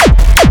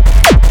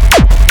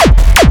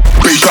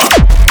 Bass up.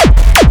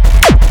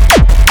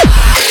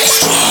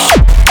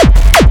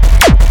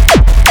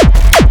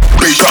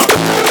 Bass up.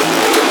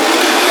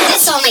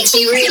 This song makes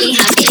me really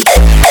happy.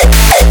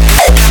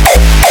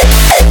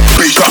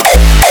 Bass up. Bass up.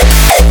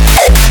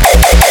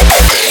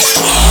 Let's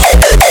go.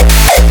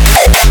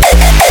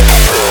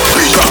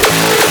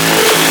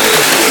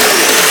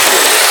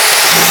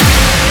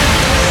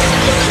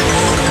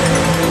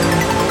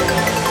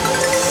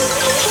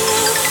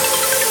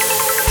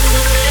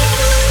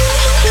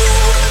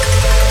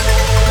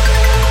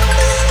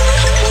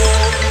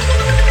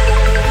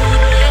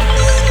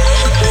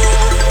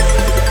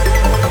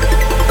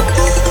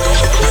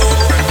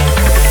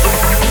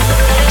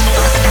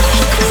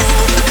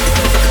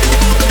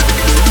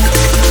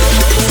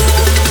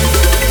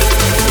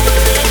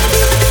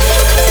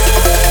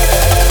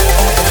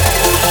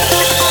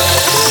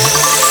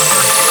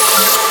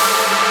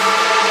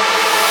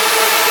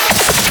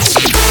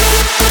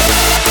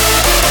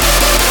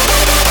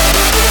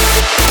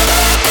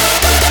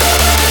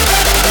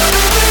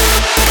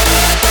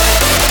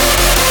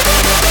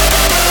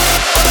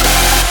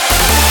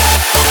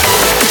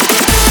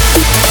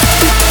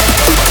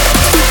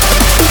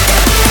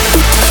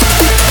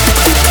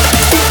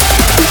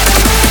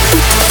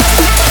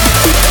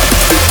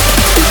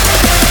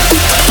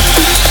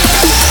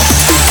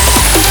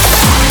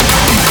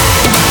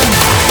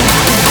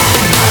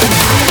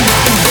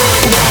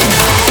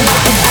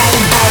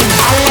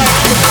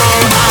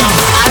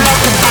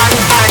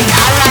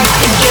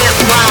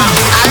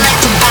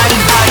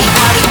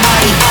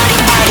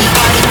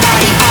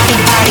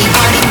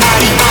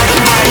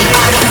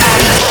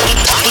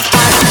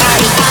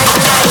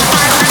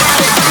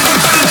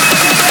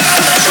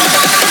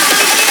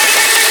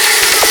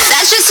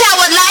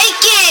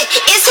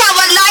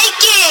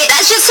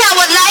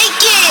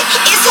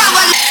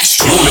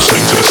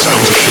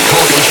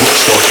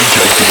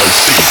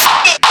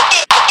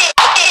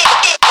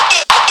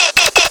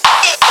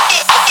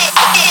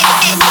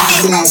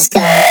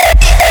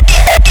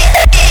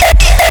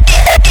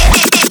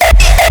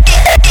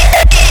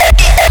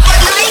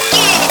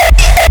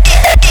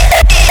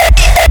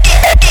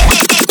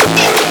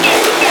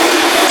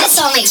 This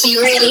song makes me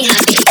really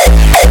happy.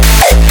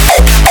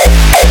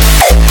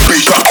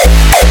 Bass up.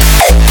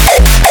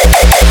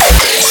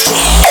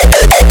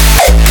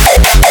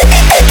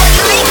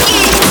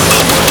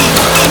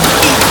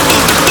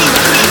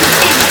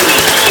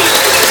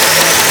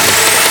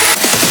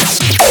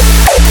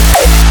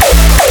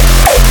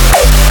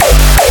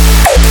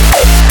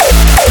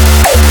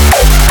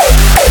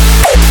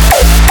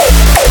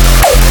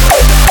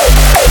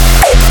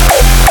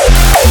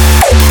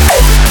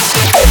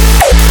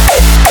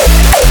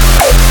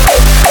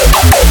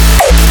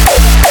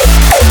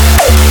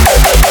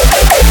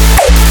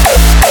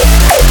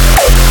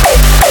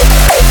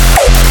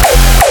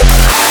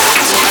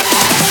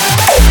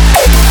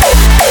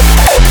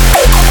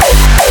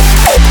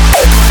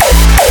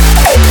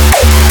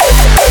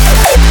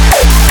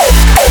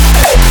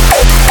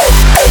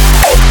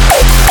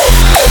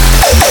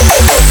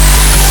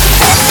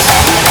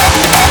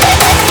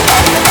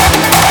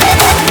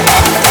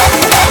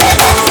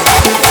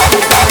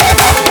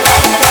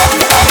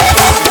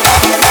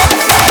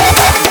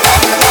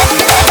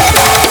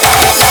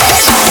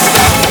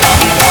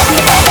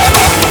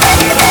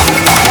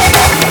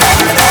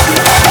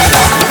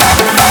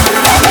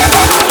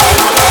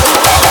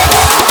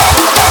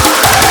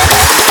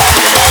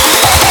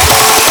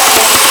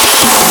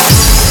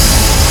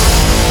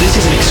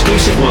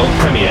 world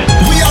premiere.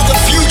 We are the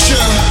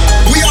future.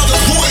 We are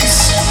the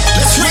voice.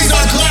 Let's raise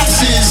our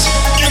glasses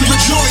and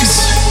rejoice.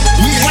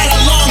 We had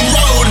a long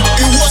road.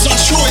 It was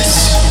our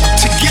choice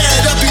to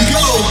get up and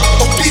go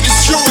or be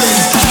destroyed.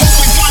 Hope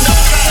we find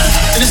our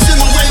path, and it's in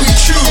the way we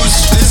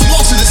choose. There's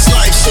more to this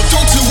life, so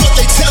don't do what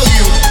they tell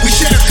you. We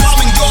share a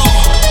common goal,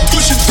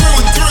 pushing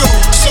through and through.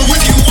 So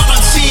if you want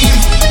our team,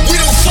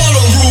 we don't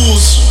follow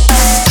rules.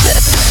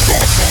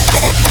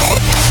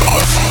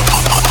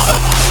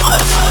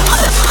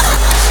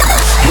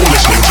 You're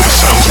listening to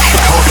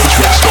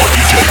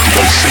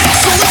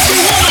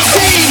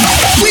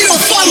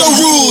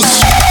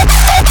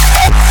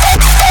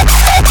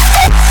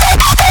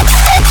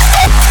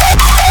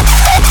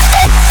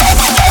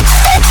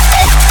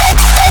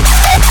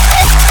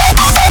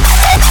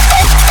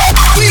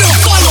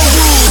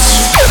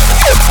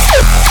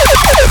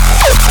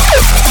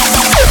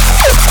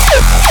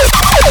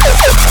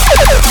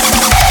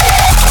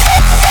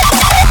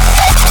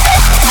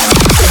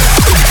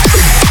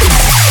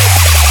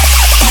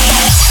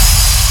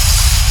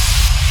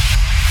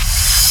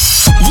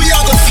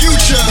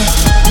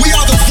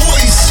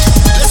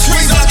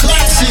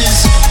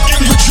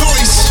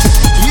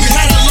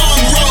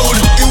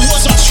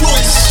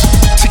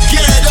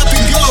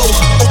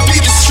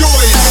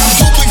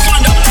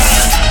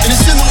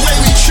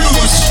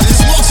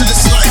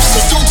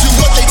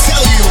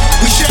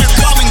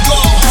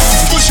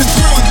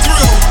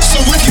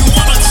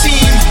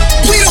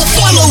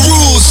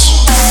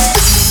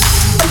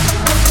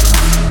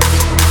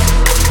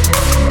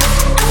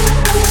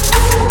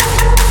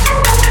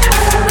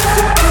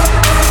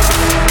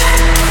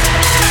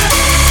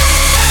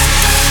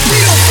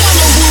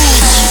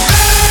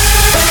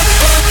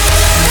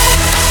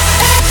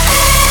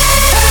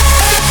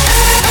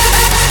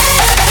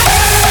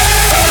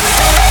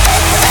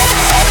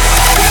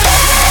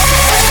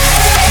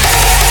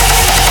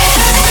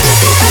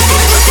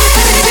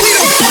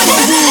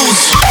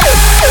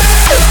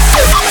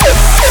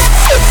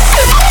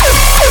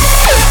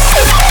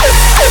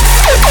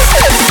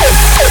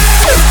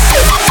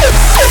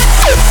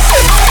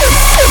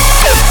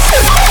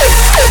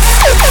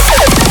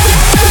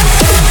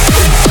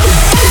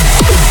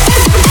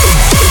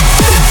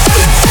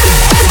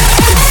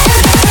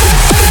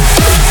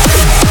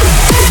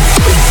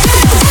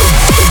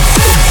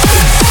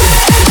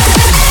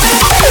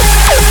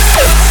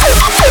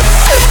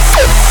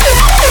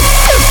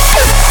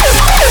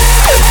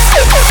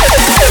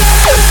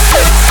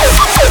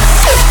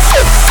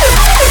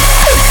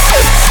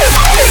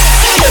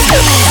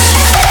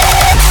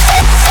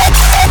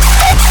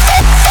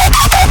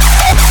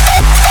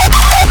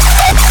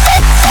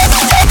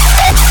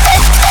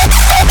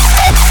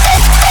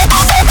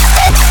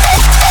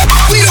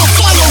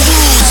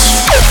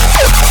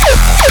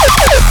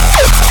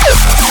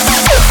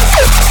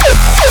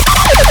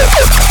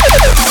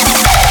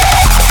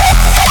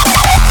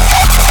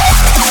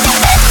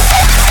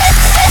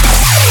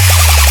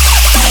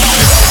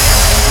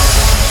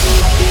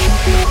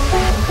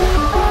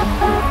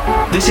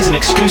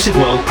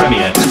world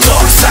premiere. The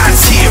dark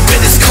side's here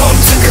and it's come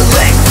to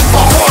collect.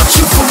 I'll haunt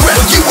you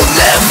forever, you will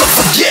never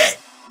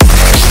forget.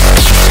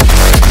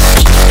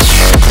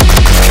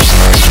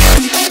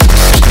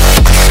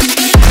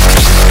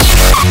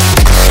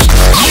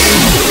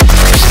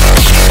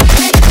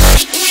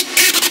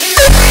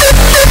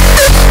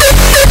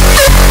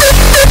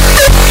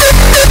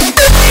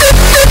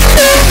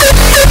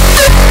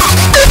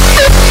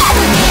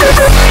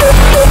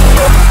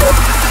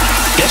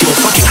 Get your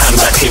fucking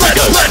hands up, here we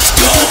go. Let's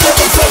go,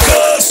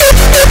 motherfuckers!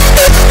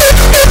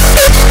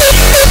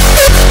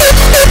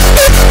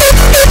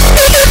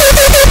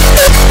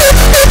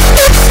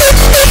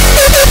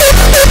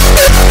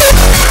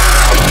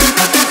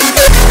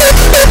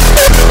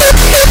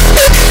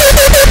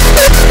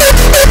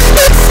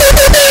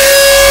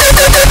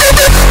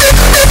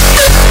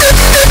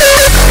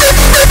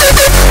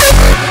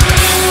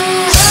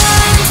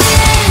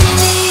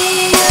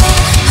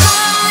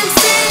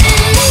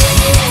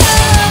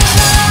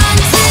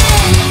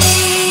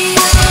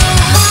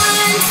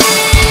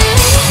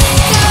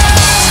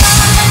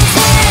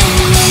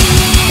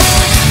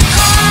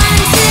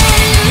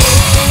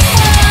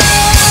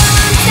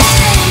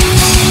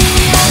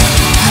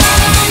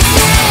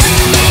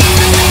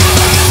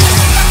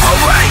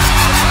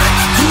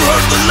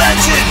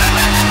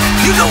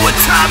 You know what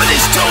time it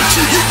is, don't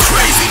you, you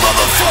crazy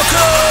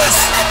motherfuckers?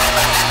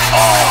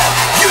 Are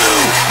you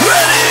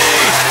ready?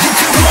 You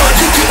can run,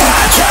 you can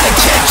hide, try to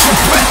catch your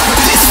breath, but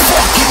this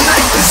fucking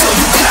night is all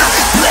you got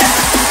left.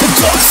 The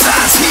dark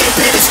side's here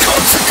and it's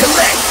come to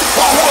collect.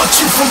 I'll haunt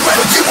you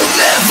forever, you will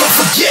never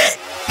forget.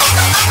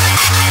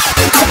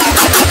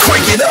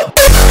 Crank it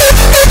up.